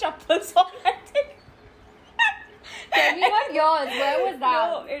have my chappals on, I think. Tell me about yours. Where was that?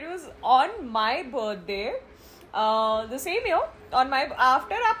 No, it was on my birthday. The same year.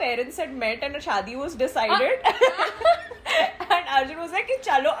 After our parents had met and a shadi was decided. And Arjun was like,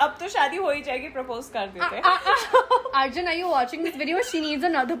 chalo, ab to shadi ho hi jayegi, propose kar dete. Arjun, are you watching this video? She needs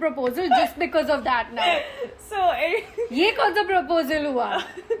another proposal just because of that now. So, ये कौन सा proposal हुआ?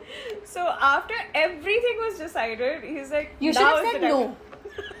 So after everything was decided, he's like, you should have said no.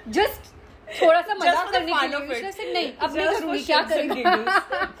 Just थोड़ा सा मजाक करने के लिए. You should have said नहीं. अब नहीं करूँगी, क्या करेगा?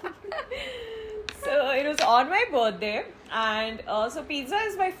 So it was on my birthday, and so pizza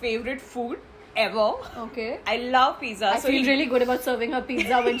is my favorite food ever. Okay. I love pizza. I feel really good about serving her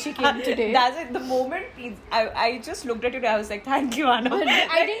pizza when she came today. That's it. The moment I just looked at it, I was like, thank you, Anna.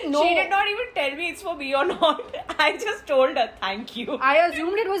 I didn't know. She did not even tell me it's for me or not. I just told her thank you. I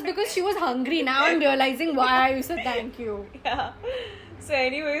assumed it was because she was hungry. Now I'm realizing why I said thank you. Yeah. So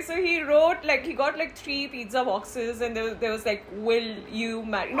anyway, so he wrote, like, he got like 3 pizza boxes, and there was like, will you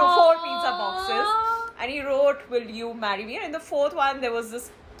marry? No, 4 pizza boxes. And he wrote, will you marry me? And in the 4th one, there was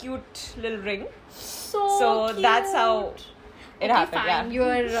this cute little ring. So cute. That's how it happened. Fine.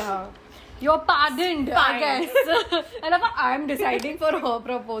 Yeah. You're pardoned, I guess. And I'm deciding for her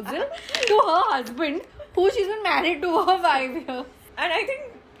proposal to her husband, who she's been married to for 5 years. And I think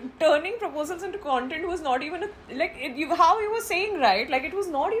turning proposals into content was not even how you were saying, right? Like, it was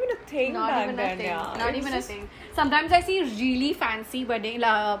not even a thing back then. Yeah. Not even a thing. Sometimes I see really fancy wedding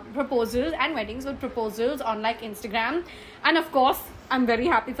proposals and weddings with proposals on like Instagram, and of course I'm very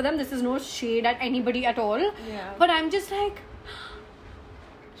happy for them. This is no shade at anybody at all. Yeah. But I'm just like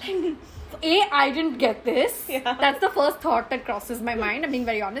A, I didn't get this. Yeah. That's the first thought that crosses my mind. I'm being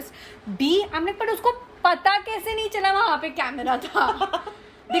very honest. B, I'm like, but usko pata kaise nahi chala wahan pe camera tha?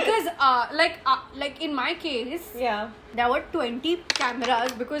 Because like in my case, yeah, there were 20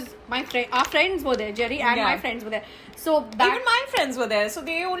 cameras because our friends were there, Jerry and my friends were there. So even my friends were there, so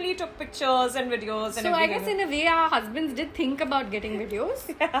they only took pictures and videos and everything. So I guess in a way our husbands did think about getting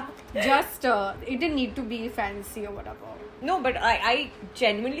videos. Yeah. Just it didn't need to be fancy or whatever. No, but I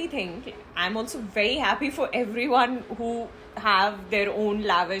genuinely think I'm also very happy for everyone who have their own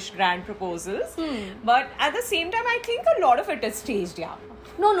lavish grand proposals. But at the same time, I think a lot of it is staged, yeah.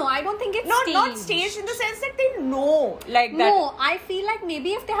 No, I don't think it's staged. Not staged in the sense that they know, like that. No, I feel like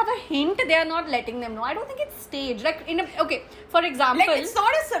maybe if they have a hint, they are not letting them know. I don't think it's staged. Like for example, like, it's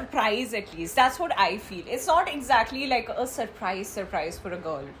not a surprise. At least that's what I feel. It's not exactly like a surprise for a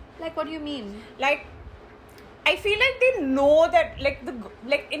girl. Like, what do you mean? Like, I feel like they know that,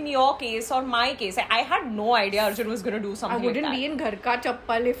 like in your case or my case, I had no idea Arjun was going to do something like that. I wouldn't be in ghar ka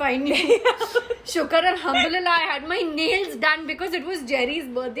chappal if I knew. Shukar, alhamdulillah, I had my nails done because it was Jerry's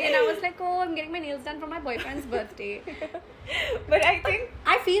birthday, and I was like, oh, I'm getting my nails done for my boyfriend's birthday. But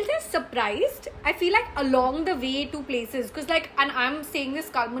I feel they're surprised. I feel like along the way to places, because and I'm saying this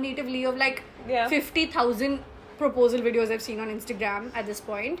culminatively of 50,000 proposal videos I've seen on Instagram at this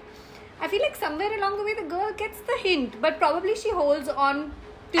point. I feel like somewhere along the way the girl gets the hint, but probably she holds on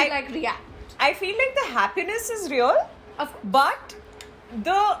to react. I feel like the happiness is real, but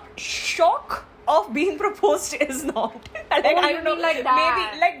the shock of being proposed is not. I don't know, like that.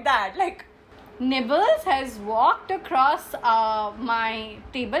 Maybe like that. Like, Nibbles has walked across my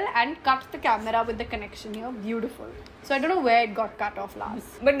table and cut the camera with the connection here. Beautiful. So I don't know where it got cut off last.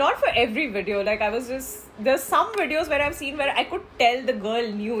 But not for every video. Like, there's some videos where I've seen where I could tell the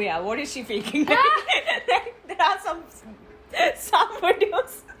girl knew, what is she faking? There are some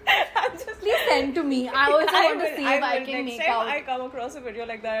videos. Please send to me. I also want to see if I can make out. Next time I come across a video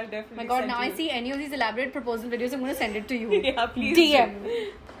like that, I'll definitely my God, send now you. I see any of these elaborate proposal videos, I'm going to send it to you. Yeah, please DM.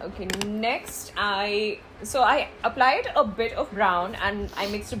 do. Okay, next I applied a bit of brown and I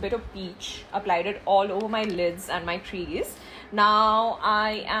mixed a bit of peach. Applied it all over my lids and my crease. Now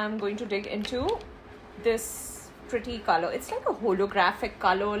I am going to dig into this pretty color. It's like a holographic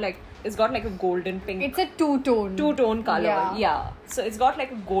color, like it's got like a golden pink. It's a two-tone color. Yeah. So it's got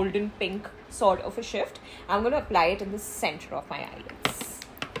like a golden pink sort of a shift. I'm going to apply it in the center of my eyelids.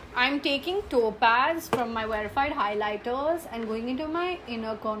 I'm taking Topaz from my Wearified highlighters and going into my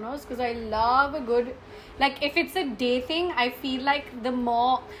inner corners because I love a good, if it's a day thing, I feel like the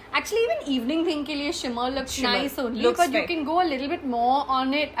more, actually even evening thing ke liye shimmer looks nice only, but you can go a little bit more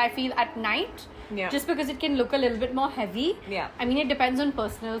on it, I feel, at night. Yeah. Just because it can look a little bit more heavy. Yeah. I mean, it depends on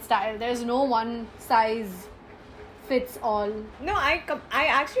personal style. There's no one size fits all. No, I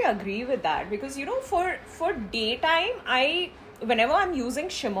actually agree with that because, for daytime, whenever I'm using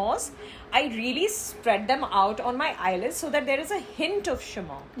shimmers, I really spread them out on my eyelids so that there is a hint of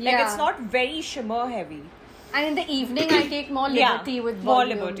shimmer. Yeah. Like, it's not very shimmer heavy. And in the evening, I take more liberty with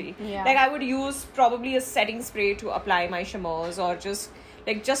volume. More liberty. Yeah. Like, I would use probably a setting spray to apply my shimmers or just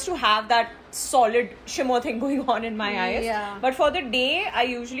to have that solid shimmer thing going on in my eyes. Yeah. But for the day, I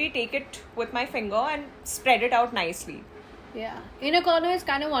usually take it with my finger and spread it out nicely. Yeah. Inner corner is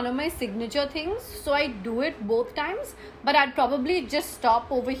kind of one of my signature things. So I do it both times. But I'd probably just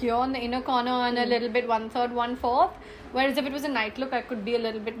stop over here on the inner corner and a little bit 1/3, 1/4. Whereas if it was a night look, I could be a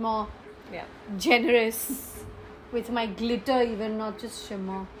little bit more generous with my glitter even, not just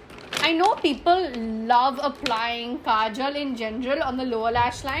shimmer. I know people love applying kajal in general on the lower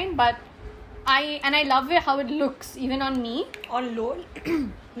lash line, but I love how it looks even on me. On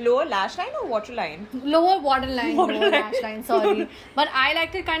lower lash line or waterline? Lower waterline, lower lash line, sorry. But I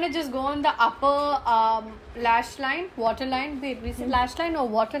like to kind of just go on the upper lash line, waterline. Wait, we said lash line or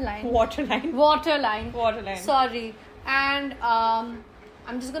waterline? Waterline. Sorry. And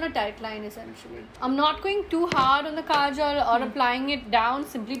I'm just going to tight line essentially. I'm not going too hard on the kajal or applying it down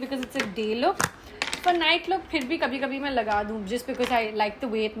simply because it's a day look. For night look, फिर भी कभी-कभी मैं लगा दूँ just because I like the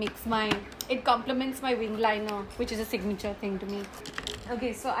way it complements my wing liner, which is a signature thing to me.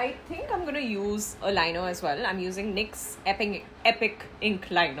 Okay, so I think I'm going to use a liner as well. I'm using NYX Epic Ink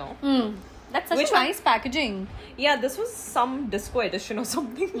Liner. That's such a nice packaging. Yeah, this was some disco edition or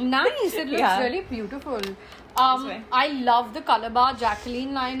something. Nice, it looks really beautiful. I love the Color Bar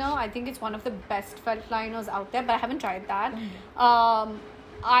Jacqueline liner. I think it's one of the best felt liners out there, but I haven't tried that.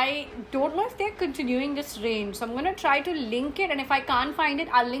 I don't know if they're continuing this range, so I'm going to try to link it, and if I can't find it,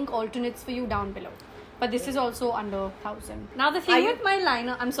 I'll link alternates for you down below. But this is also under 1,000. Now the thing with my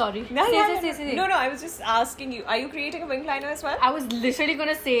liner, I'm sorry. No, I was just asking you, are you creating a wing liner as well? I was literally going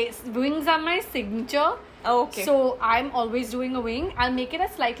to say, wings are my signature. Oh, okay. So I'm always doing a wing. I'll make it a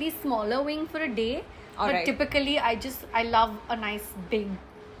slightly smaller wing for a day. But typically, I love a nice big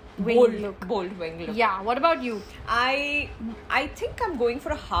wing look. Bold wing look. Yeah. What about you? I think I'm going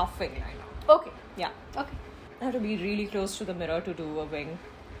for a half wing liner. Okay. Yeah. Okay. I have to be really close to the mirror to do a wing.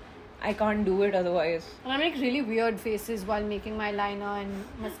 I can't do it otherwise. And I make really weird faces while making my liner and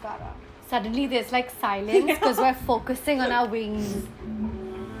mascara. Suddenly there's like silence because we're focusing on our wings.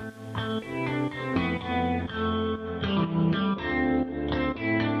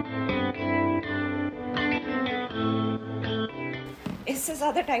 इससे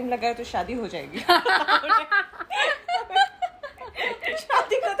ज़्यादा time लगा है तो शादी हो जाएगी.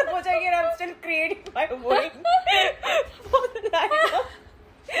 शादी खत्म हो जाएगी and I'm still creating my wing.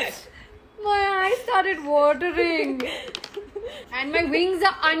 My eyes started watering. And my wings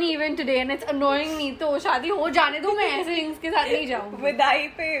are uneven today and it's annoying me. तो शादी हो जाने दो, मैं ऐसे wings के साथ नहीं जाऊँ. विदाई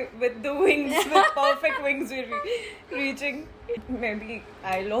पे with the wings, with perfect wings we're reaching. Maybe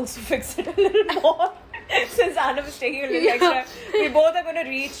I'll also fix it a little more. Since Aanam is taking a little extra, we both are going to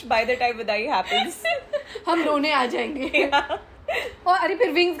reach by the time Vidai happens. हम रोने आ जाएंगे. और अरे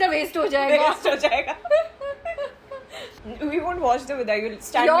फिर wings का waste हो जाएगा. We won't watch the Vidai. We'll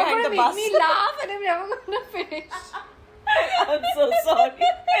stand behind the bus. You're going to make me laugh and I'm never going to finish. I'm so sorry.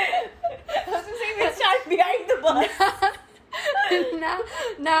 I was just saying we'll stand behind the bus.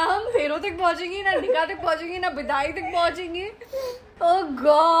 ना हम फेरों तक पहुंचेंगे, ना निकाह तक पहुंचेंगे, ना विदाई तक पहुंचेंगे. Oh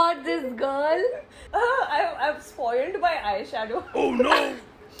God, this girl. I'm spoiled by eyeshadow. Oh no.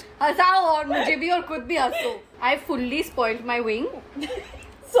 हंसाओ और मुझे भी और खुद भी हंसो. I fully spoiled my wing.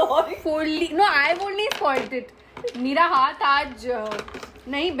 Sorry. Fully. No, I've only spoiled it. मेरा हाथ आज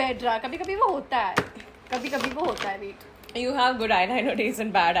नहीं बैठ रहा. कभी-कभी वो होता है. Wait. You have good eyeliner days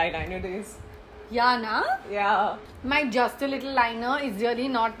and bad eyeliner days. Yeah, na? Yeah. My Just a Little liner is really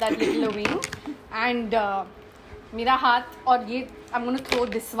not that little a wing. And मेरा हाथ और ये, I'm going to throw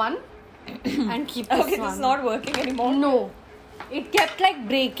this one and keep this one. Okay, this is not working anymore. No. It kept like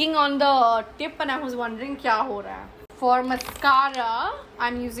breaking on the tip and I was wondering क्या हो रहा है. For mascara,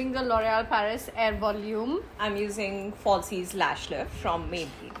 I'm using the L'Oreal Paris Air Volume. I'm using Falsies Lash Lift from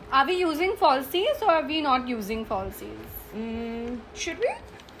Maybelline. Are we using falsies or are we not using falsies? Should we?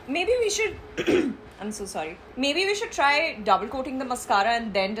 Maybe we should... I'm so sorry. Maybe we should try double coating the mascara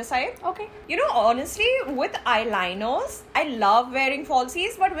and then decide. Okay. You know, honestly, with eyeliners, I love wearing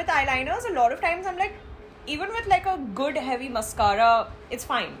falsies, but with eyeliners, a lot of times I'm like, even with like a good heavy mascara, it's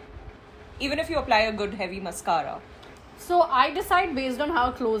fine. Even if you apply a good heavy mascara. So I decide based on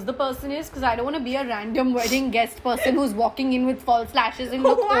how close the person is, because I don't want to be a random wedding guest person who's walking in with false lashes and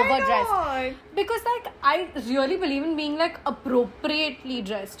look overdressed. Not? Because like I really believe in being like appropriately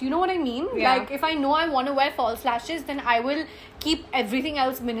dressed. You know what I mean? Yeah. Like if I know I want to wear false lashes, then I will keep everything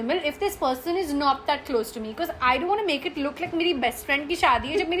else minimal. If this person is not that close to me, because I don't want to make it look like मेरी best friend की शादी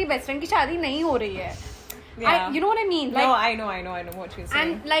है जब मेरी best friend की शादी नहीं हो रही है. Yeah. You know what I mean? Like, no, I know what you're saying.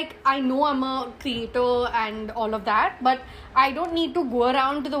 And like, I know I'm a creator and all of that, but I don't need to go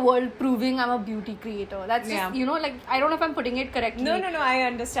around to the world proving I'm a beauty creator. That's just, you know, like, I don't know if I'm putting it correctly. No, I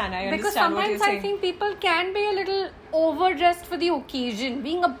understand. Because sometimes I think people can be a little overdressed for the occasion.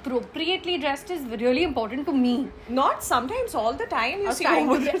 Being appropriately dressed is really important to me. Not sometimes, all the time. I was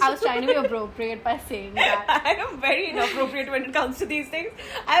trying to be appropriate by saying that. I am very inappropriate when it comes to these things.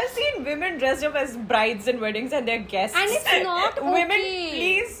 I've seen women dressed up as brides in weddings and they're guests. And it's not okay. Women,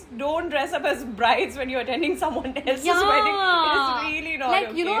 please don't dress up as brides when you're attending someone else's wedding. It is really not like,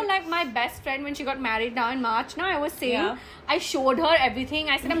 okay. you know, like my best friend, when she got married now in March, I was saying, I showed her everything.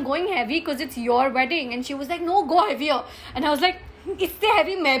 I said, I'm going heavy because it's your wedding. And she was like, no, go heavier. And I was like, इससे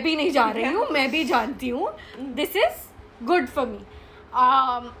heavy मैं भी नहीं जा रही हूँ, मैं भी जानती हूँ. This is good for me.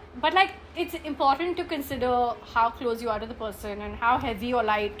 But like, it's important to consider how close you are to the person and how heavy or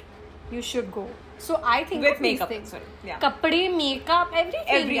light you should go. So I think with of makeup, these things. sorry. Yeah. Kapde, makeup,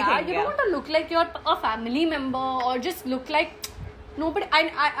 everything. You don't want to look like you're a family member or just look like nobody.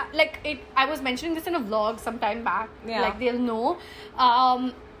 I like it. I was mentioning this in a vlog some time back. Yeah. Like they'll know.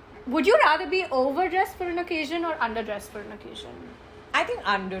 Would you rather be overdressed for an occasion or underdressed for an occasion? I think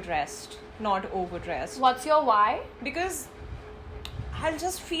underdressed, not overdressed. What's your why? Because I'll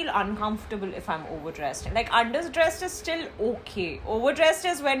just feel uncomfortable if I'm overdressed. Like, underdressed is still okay. Overdressed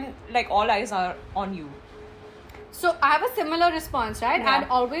is when, like, all eyes are on you. So, I have a similar response, right? Yeah. I'd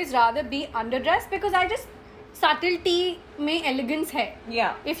always rather be underdressed because I just... Subtlety mein elegance hai.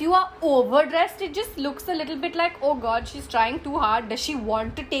 Yeah. If you are overdressed, it just looks a little bit like, oh God, she's trying too hard. Does she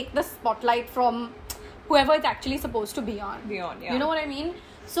want to take the spotlight from whoever it's actually supposed to be on? Yeah. You know what I mean?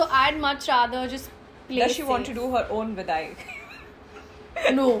 So, I'd much rather just play Does she safe. want to do her own vidai?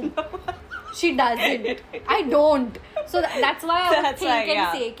 No, she doesn't. I don't. So that's why I would think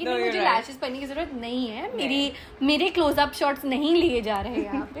and say कि नहीं मुझे lashes पहनने की ज़रूरत नहीं है. मेरे close-up shots नहीं लिए जा रहे हैं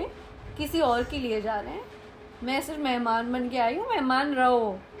यहाँ पे. किसी और के लिए जा रहे हैं. मैं सिर्फ मेहमान बन के आई हूँ. मेहमान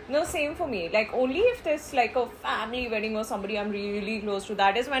रहो. No, same for me. Like, only if there's like a family wedding or somebody I'm really close to,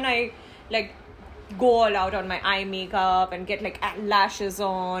 that is when I like go all out on my eye makeup and get like lashes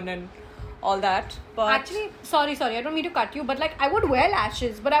on and all that. But actually, sorry, I don't mean to cut you, but like I would wear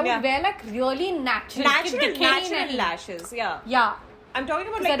lashes, but I would wear like really natural lashes. Yeah. I'm talking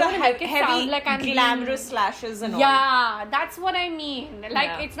about like the heavy, like glamorous lashes and all. Yeah, that's what I mean.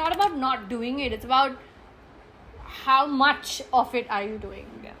 Like it's not about not doing it; it's about how much of it are you doing.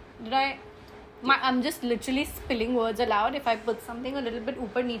 Yeah. I'm just literally spilling words aloud. If I put something a little bit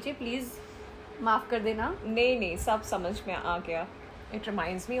ऊपर नीचे, please माफ कर देना. नहीं, सब समझ में आ गया. It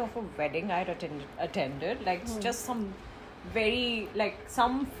reminds me of a wedding I had attended. Like, it's just some very, like,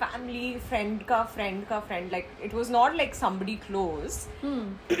 some family friend ka friend. Like, it was not like somebody close.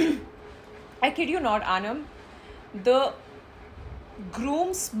 I kid you not, Aanam. The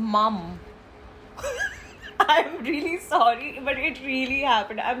groom's mum. I'm really sorry, but it really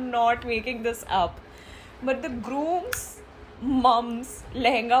happened. I'm not making this up. But the groom's mum's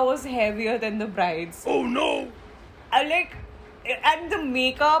lehenga was heavier than the bride's. Oh no! And the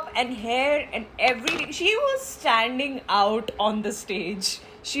makeup and hair and everything, she was standing out on the stage.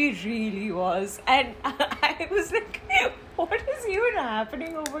 She really was. And I was like, what is even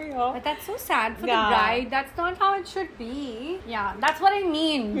happening over here? But that's so sad for the bride. That's not how it should be. Yeah, that's what I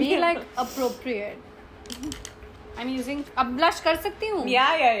mean. Be like appropriate. I'm using... अब blush कर सकती हूँ?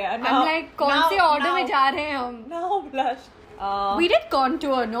 Yeah. I'm like, कौन से order में जा रहे हैं हम? Now blush. We did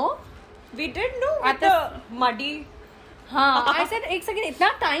contour, no? We did, no? With the muddy... हाँ, I said एक सेकंड इतना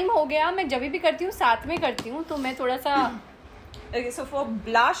टाइम हो गया मैं जब भी करती हूँ साथ में करती हूँ तो मैं थोड़ा सा Okay, so for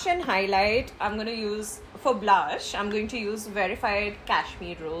blush and highlight I'm going to use Wearified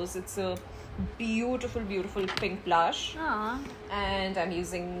Cashmere Rose. It's a beautiful pink blush. And I'm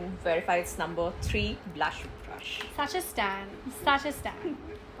using Verified's number 3 blush brush. Such a stan.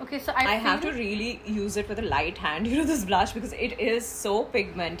 Okay, so I have to really use it with a light hand, this blush, because it is so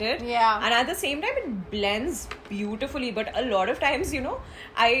pigmented. Yeah. And at the same time, it blends beautifully. But a lot of times,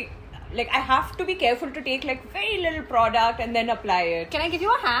 I have to be careful to take like very little product and then apply it. Can I give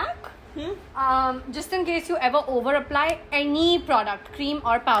you a hack? Just in case you ever over apply any product, cream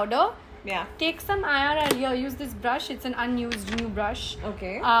or powder. Yeah. Take some IRL here. Use this brush. It's an unused new brush.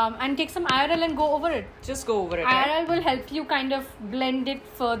 Okay. And take some IRL and go over it. Just go over it. IRL will help you kind of blend it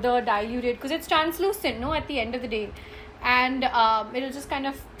further, dilute it, because it's translucent, no? At the end of the day, and it'll just kind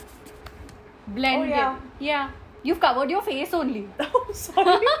of blend it. Yeah. You've covered your face only. Oh,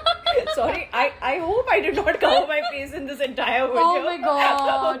 sorry. I hope I did not cover my face in this entire video. Oh my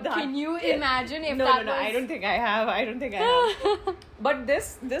god. Can you imagine if No, was... I don't think I have. But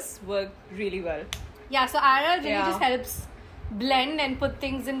this worked really well. Yeah, so IRL really just helps blend and put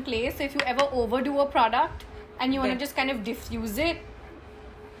things in place. So if you ever overdo a product and you want to just kind of diffuse it,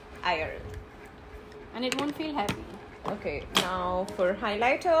 IRL. And it won't feel heavy. Okay, now for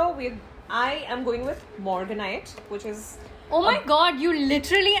highlighter, I am going with Morganite, which is... Oh my god, you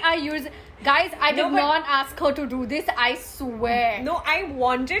literally are using... Guys, I did not ask her to do this, I swear. No, I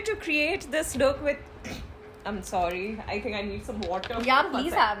wanted to create this look with... I'm sorry, I think I need some water. Yeah,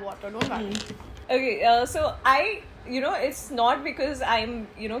 please have water, don't worry. Okay, so I... it's not because I'm,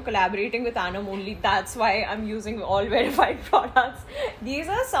 collaborating with Aanam only. That's why I'm using all Wearified products. These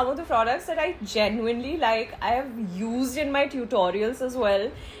are some of the products that I genuinely like. I have used in my tutorials as well.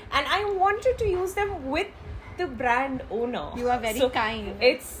 And I wanted to use them with the brand owner. You are very kind.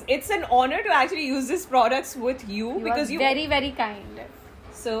 It's an honor to actually use these products with you. Because you very, very kind.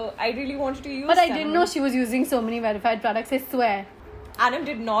 So I really wanted to use But I didn't know she was using so many Wearified products, I swear. Aanam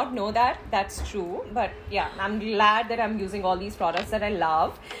did not know that. That's true. But yeah, I'm glad that I'm using all these products that I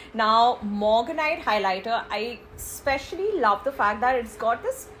love. Now, Morganite highlighter. I especially love the fact that it's got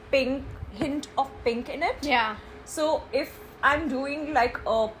this pink hint of pink in it. Yeah. So if I'm doing like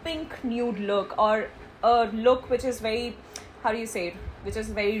a pink nude look or a look which is very, how do you say it? Which is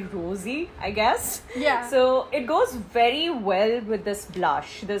very rosy, I guess. Yeah. So it goes very well with this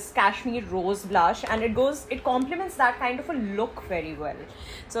blush, this cashmere rose blush, and it complements that kind of a look very well.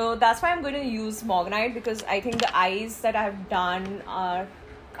 So that's why I'm going to use Morganite, because I think the eyes that I've done are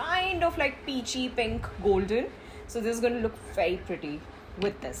kind of like peachy pink golden. So this is going to look very pretty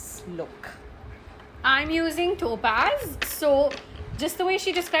with this look. I'm using Topaz. So just the way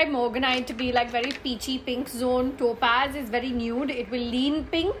she described Morganite to be like very peachy pink zone, Topaz is very nude. It will lean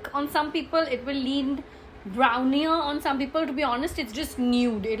pink on some people. It will lean brownier on some people. To be honest, it's just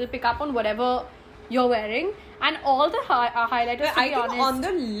nude. It'll pick up on whatever you're wearing. And all the highlighters, I think on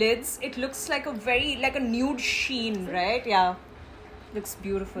the lids, it looks like a nude sheen, right? Yeah. Looks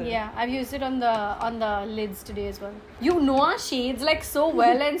beautiful. Yeah, I've used it on the lids today as well. You know our shades like so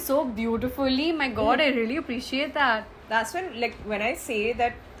well and so beautifully. My god, I really appreciate that. That's when I say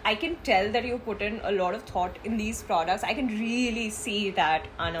that I can tell that you put in a lot of thought in these products. I can really see that,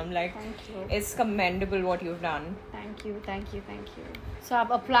 Aanam. Thank you. It's commendable what you've done. Thank you. So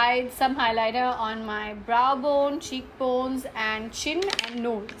I've applied some highlighter on my brow bone, cheekbones, and chin and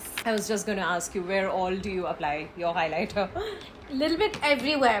nose. I was just gonna ask you, where all do you apply your highlighter? Little bit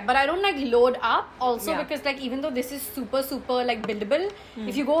everywhere, but I don't load up also because even though this is super like buildable,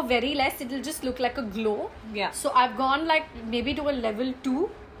 if you go very less, it'll just look like a glow. Yeah. So I've gone maybe to a level 2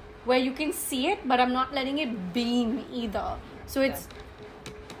 where you can see it, but I'm not letting it beam either. So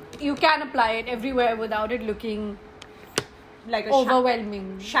you can apply it everywhere without it looking like a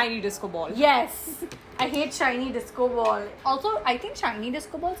overwhelming. Shiny disco ball. Yes. I hate shiny disco ball. Also, I think shiny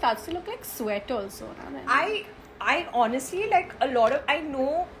disco ball starts to look like sweat also. I honestly I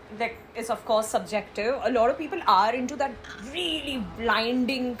know that it's of course subjective. A lot of people are into that really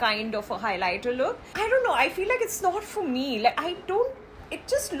blinding kind of a highlighter look. I don't know. I feel like it's not for me. It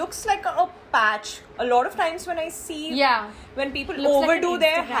just looks like a patch. A lot of times when I see when people overdo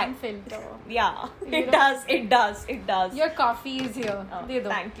their filter. Yeah, it does. Your coffee is here.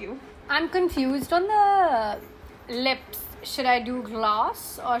 Thank you. I'm confused on the lips. Should I do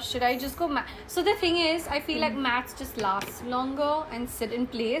gloss or should I just go matte? So the thing is, I feel like mattes just last longer and sit in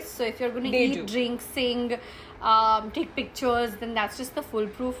place. So if you're going to eat, drink, sing, take pictures, then that's just the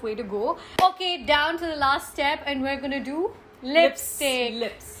foolproof way to go. Okay, down to the last step, and we're going to do lipstick.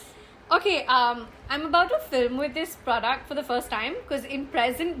 Lips. Okay, I'm about to film with this product for the first time because in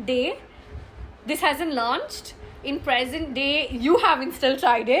present day, this hasn't launched. In present day, you haven't still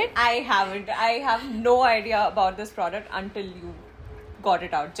tried it. I haven't. I have no idea about this product until you got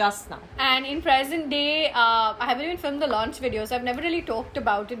it out just now. And in present day, I haven't even filmed the launch video, so I've never really talked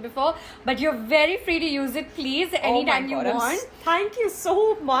about it before. But you're very free to use it, please, anytime you want. Thank you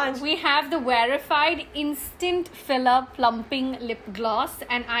so much. We have the Wearified Instant Filler Plumping Lip Gloss,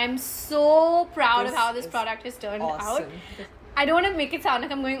 and I'm so proud of how this product has turned out. I don't want to make it sound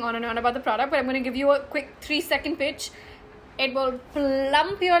like I'm going on and on about the product, but I'm going to give you a quick 3-second pitch. It will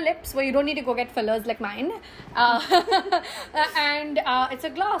plump your lips where you don't need to go get fillers like mine. And it's a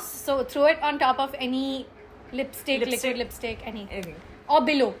gloss. So throw it on top of any liquid lipstick, anything. Or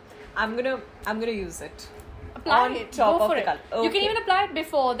below. I'm gonna use it. Apply on it. top go of for the it. color. Okay. You can even apply it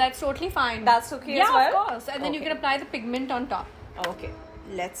before. That's totally fine. That's okay as well? Yeah, of course. And then you can apply the pigment on top. Okay.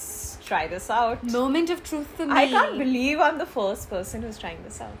 Let's try this out. Moment of truth for me. I can't believe I'm the first person who's trying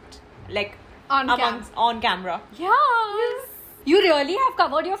this out. On camera. Yes. You really have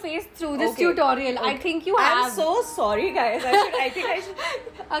covered your face through this tutorial. Okay. I think you have. I'm so sorry, guys. I think I should.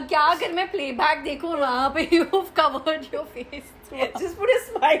 क्या अगर मैं playback देखूँ वहाँ पे you've covered your face. Just put a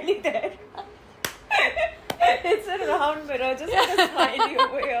smiley there. It's a round mirror, just like a smiley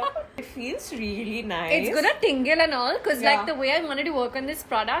over here. It feels really nice. It's gonna tingle and all, because like the way I wanted to work on this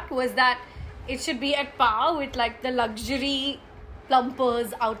product was that it should be at par with like the luxury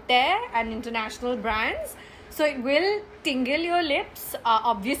plumpers out there and international brands. So it will tingle your lips,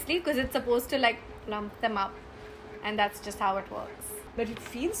 obviously, because it's supposed to like plump them up, and that's just how it works. But it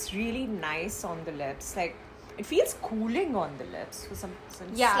feels really nice on the lips. Like, it feels cooling on the lips for some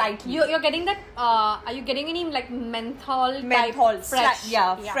slightly. You're getting that. Are you getting any like menthol type fresh?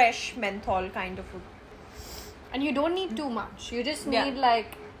 Fresh menthol kind of. And you don't need too much. You just need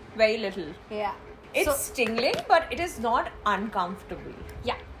like very little. Yeah. It's tingling, but it is not uncomfortable.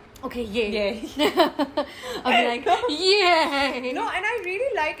 Yeah. Okay, yay. I'm like, yay. No, and I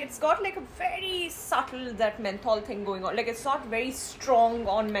really like, it's got like a very subtle, that menthol thing going on. Like, it's not very strong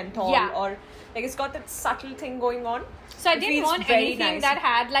on menthol or like it's got that subtle thing going on. So I didn't want anything that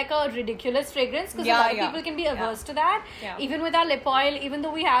had like a ridiculous fragrance, because a lot of people can be averse to that. Even with our lip oil, even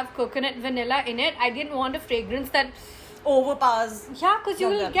though we have coconut vanilla in it, I didn't want a fragrance that overpowers. Yeah, because you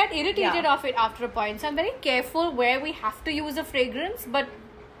will get irritated of it after a point. So I'm very careful where we have to use a fragrance, but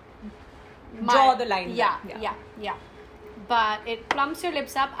draw the line. Yeah. But it plumps your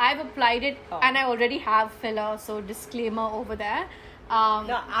lips up. I've applied it and I already have filler, so disclaimer over there.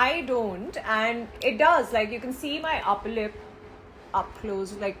 No, I don't, and it does. Like, you can see my upper lip up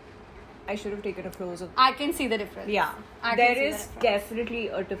close. Like, I should have taken a close-up. I can see the difference. Yeah, there is definitely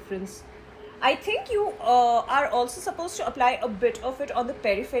a difference. I think you are also supposed to apply a bit of it on the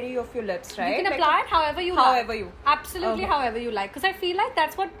periphery of your lips, right? You can apply it however you like. However you. Absolutely however you like. Because I feel like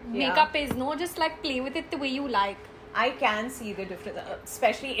that's what makeup is. No, just like play with it the way you like. I can see the difference.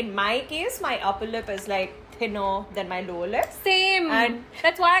 Especially in my case, my upper lip is like thinner than my lower lip. Same. And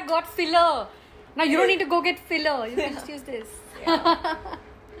that's why I got filler. Now you don't need to go get filler. You can just use this. Yeah.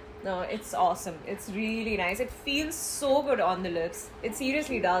 No, it's awesome. It's really nice. It feels so good on the lips. It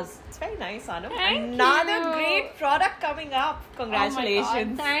seriously does. It's very nice, Aanam. Another great product coming up. Congratulations. Oh my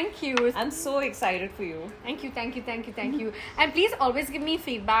God, thank you. I'm so excited for you. Thank you. And please always give me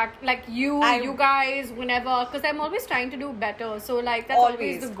feedback. Like you guys, whenever. Because I'm always trying to do better. So like that's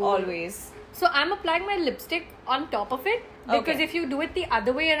always the goal. Always. So I'm applying my lipstick on top of it. Because if you do it the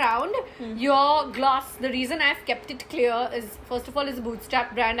other way around, your gloss, the reason I've kept it clear is, first of all, it's a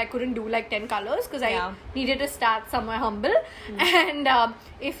bootstrap brand. I couldn't do like 10 colors because I needed to start somewhere humble. And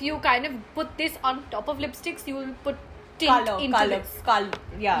if you kind of put this on top of lipsticks, you will put tint into this.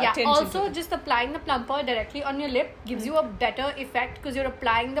 Yeah. Also, just applying the plumper directly on your lip gives you a better effect because you're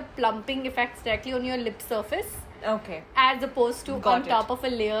applying the plumping effects directly on your lip surface. Okay. As opposed to on top of a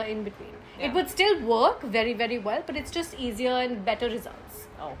layer in between. Yeah. It would still work very, very well, but it's just easier and better results.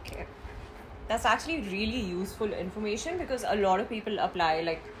 Okay. That's actually really useful information because a lot of people apply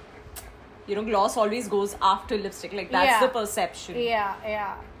like, gloss always goes after lipstick. Like that's the perception.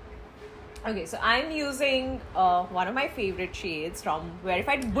 Yeah. Okay, so I'm using one of my favorite shades from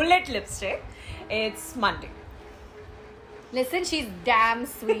Wearified Bullet Lipstick. It's Monday. Listen, she's damn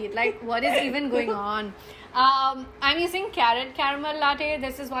sweet. Like, what is even going on? I'm using Carrot Caramel Latte.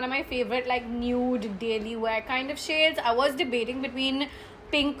 This is one of my favorite like nude daily wear kind of shades. I was debating between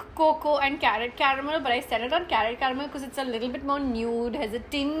Pink Cocoa and Carrot Caramel, but I set it on Carrot Caramel because it's a little bit more nude, has a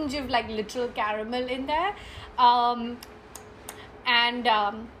tinge of like literal caramel in there. I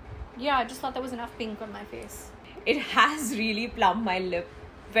just thought there was enough pink on my face. It has really plumped my lip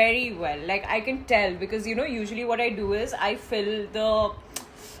very well. Like I can tell because usually what I do is I fill the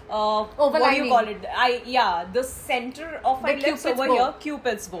overlining. What do you call it? The center of my lips over here,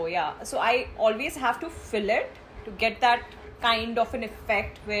 Cupid's bow. Yeah. So I always have to fill it to get that kind of an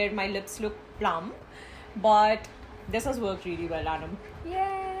effect where my lips look plump. But this has worked really well, Aanam.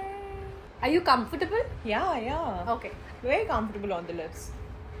 Yay! Are you comfortable? Yeah. Okay. Very comfortable on the lips.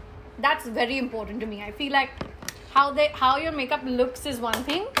 That's very important to me. I feel like how your makeup looks is one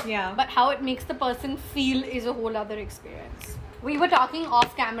thing, but how it makes the person feel is a whole other experience. We were talking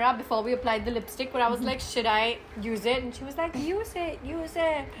off camera before we applied the lipstick, but I was like, should I use it? And she was like, use it.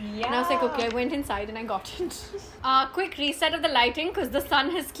 Yeah. And I was like, okay. I went inside and I got it. Quick reset of the lighting because the sun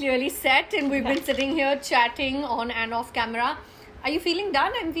has clearly set and we've been sitting here chatting on and off camera. Are you feeling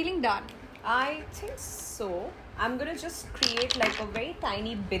done? I'm feeling done. I think so. I'm gonna just create like a very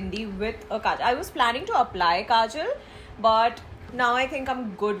tiny bindi with a kajal. I was planning to apply kajal, but now I think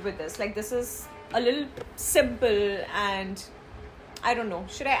I'm good with this. Like this is a little simple and I don't know.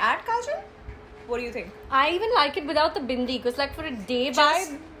 Should I add kajal? What do you think? I even like it without the bindi because like for a day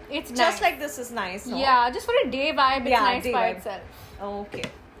vibe, it's nice. Just like this is nice, no? Yeah, just for a day vibe, it's nice by itself. Okay.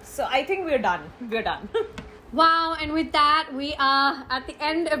 So I think we're done. Wow, and with that, we are at the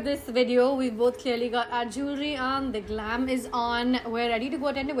end of this video. We've both clearly got our jewelry on. The glam is on. We're ready to go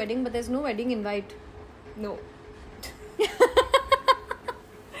attend a wedding, but there's no wedding invite. No. We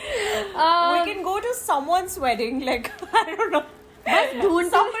can go to someone's wedding. Like, I don't know.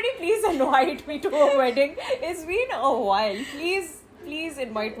 Somebody please invite me to a wedding. It's been a while. Please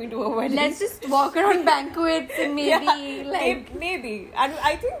invite me to a wedding. Let's just walk around banquets and maybe maybe. And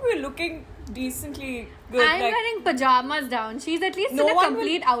I think we're looking decently good. I'm wearing pajamas down. She's at least in a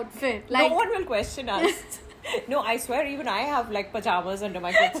complete outfit. No one will question us. No, I swear, even I have like pajamas under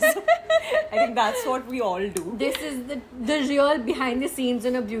my clothes. I think that's what we all do. This is the real behind the scenes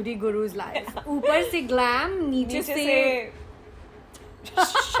in a beauty guru's life. Upar se glam, niche se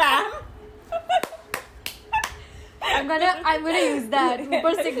sham. I'm gonna use that.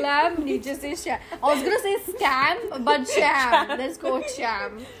 Upar se glam, niche se sham. I was gonna say scam, but sham. Let's go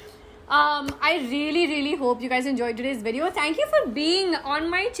sham. I really hope you guys enjoyed today's video. Thank you for being on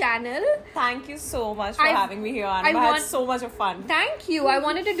my channel. Thank you so much for having me here, Aanam. I had so much of fun. Thank you. I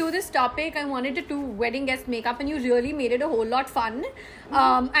wanted to do this topic. I wanted to do wedding guest makeup, and you really made it a whole lot fun.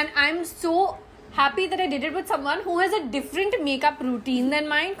 And I'm so happy that I did it with someone who has a different makeup routine than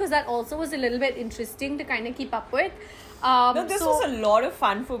mine, because that also was a little bit interesting to kind of keep up with. No, this was a lot of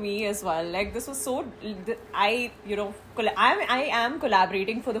fun for me as well. Like, this was so... I am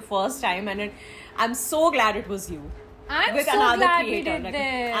collaborating for the first time, and I'm so glad it was you. I'm so glad we did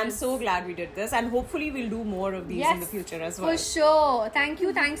this. I'm so glad we did this, and hopefully we'll do more of these in the future as well. For sure. Thank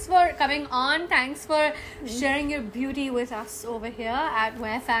you. Thanks for coming on. Thanks for sharing your beauty with us over here at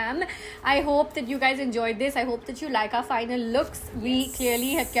Wearified. I hope that you guys enjoyed this. I hope that you like our final looks. We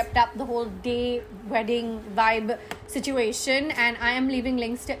clearly have kept up the whole day wedding vibe situation, and I am leaving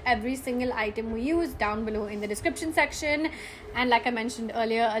links to every single item we use down below in the description section. And like I mentioned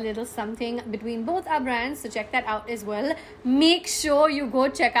earlier, a little something between both our brands, so check that out as well. Make sure you go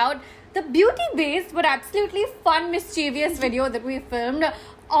check out the beauty-based but absolutely fun, mischievous video that we filmed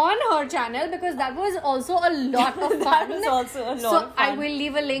on her channel, because that was also a lot of fun. That was also a lot of fun. I will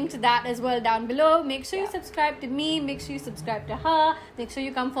leave a link to that as well down below. Make sure you subscribe to me. Make sure you subscribe to her. Make sure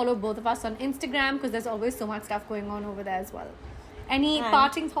you come follow both of us on Instagram, because there's always so much stuff going on over there as well. Any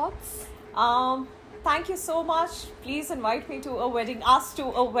parting thoughts? Thank you so much. Please invite me to a wedding. Us to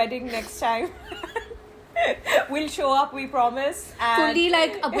a wedding next time. We'll show up, we promise. And fully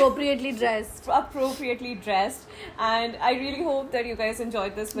appropriately dressed. Appropriately dressed. And I really hope that you guys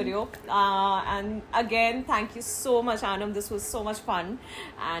enjoyed this video. And again, thank you so much, Aanam. This was so much fun.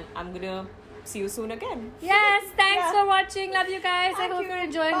 And I'm gonna see you soon again. Yes, thanks for watching. Love you guys. I hope you're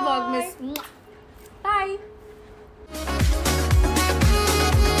enjoying Vlogmas. Bye.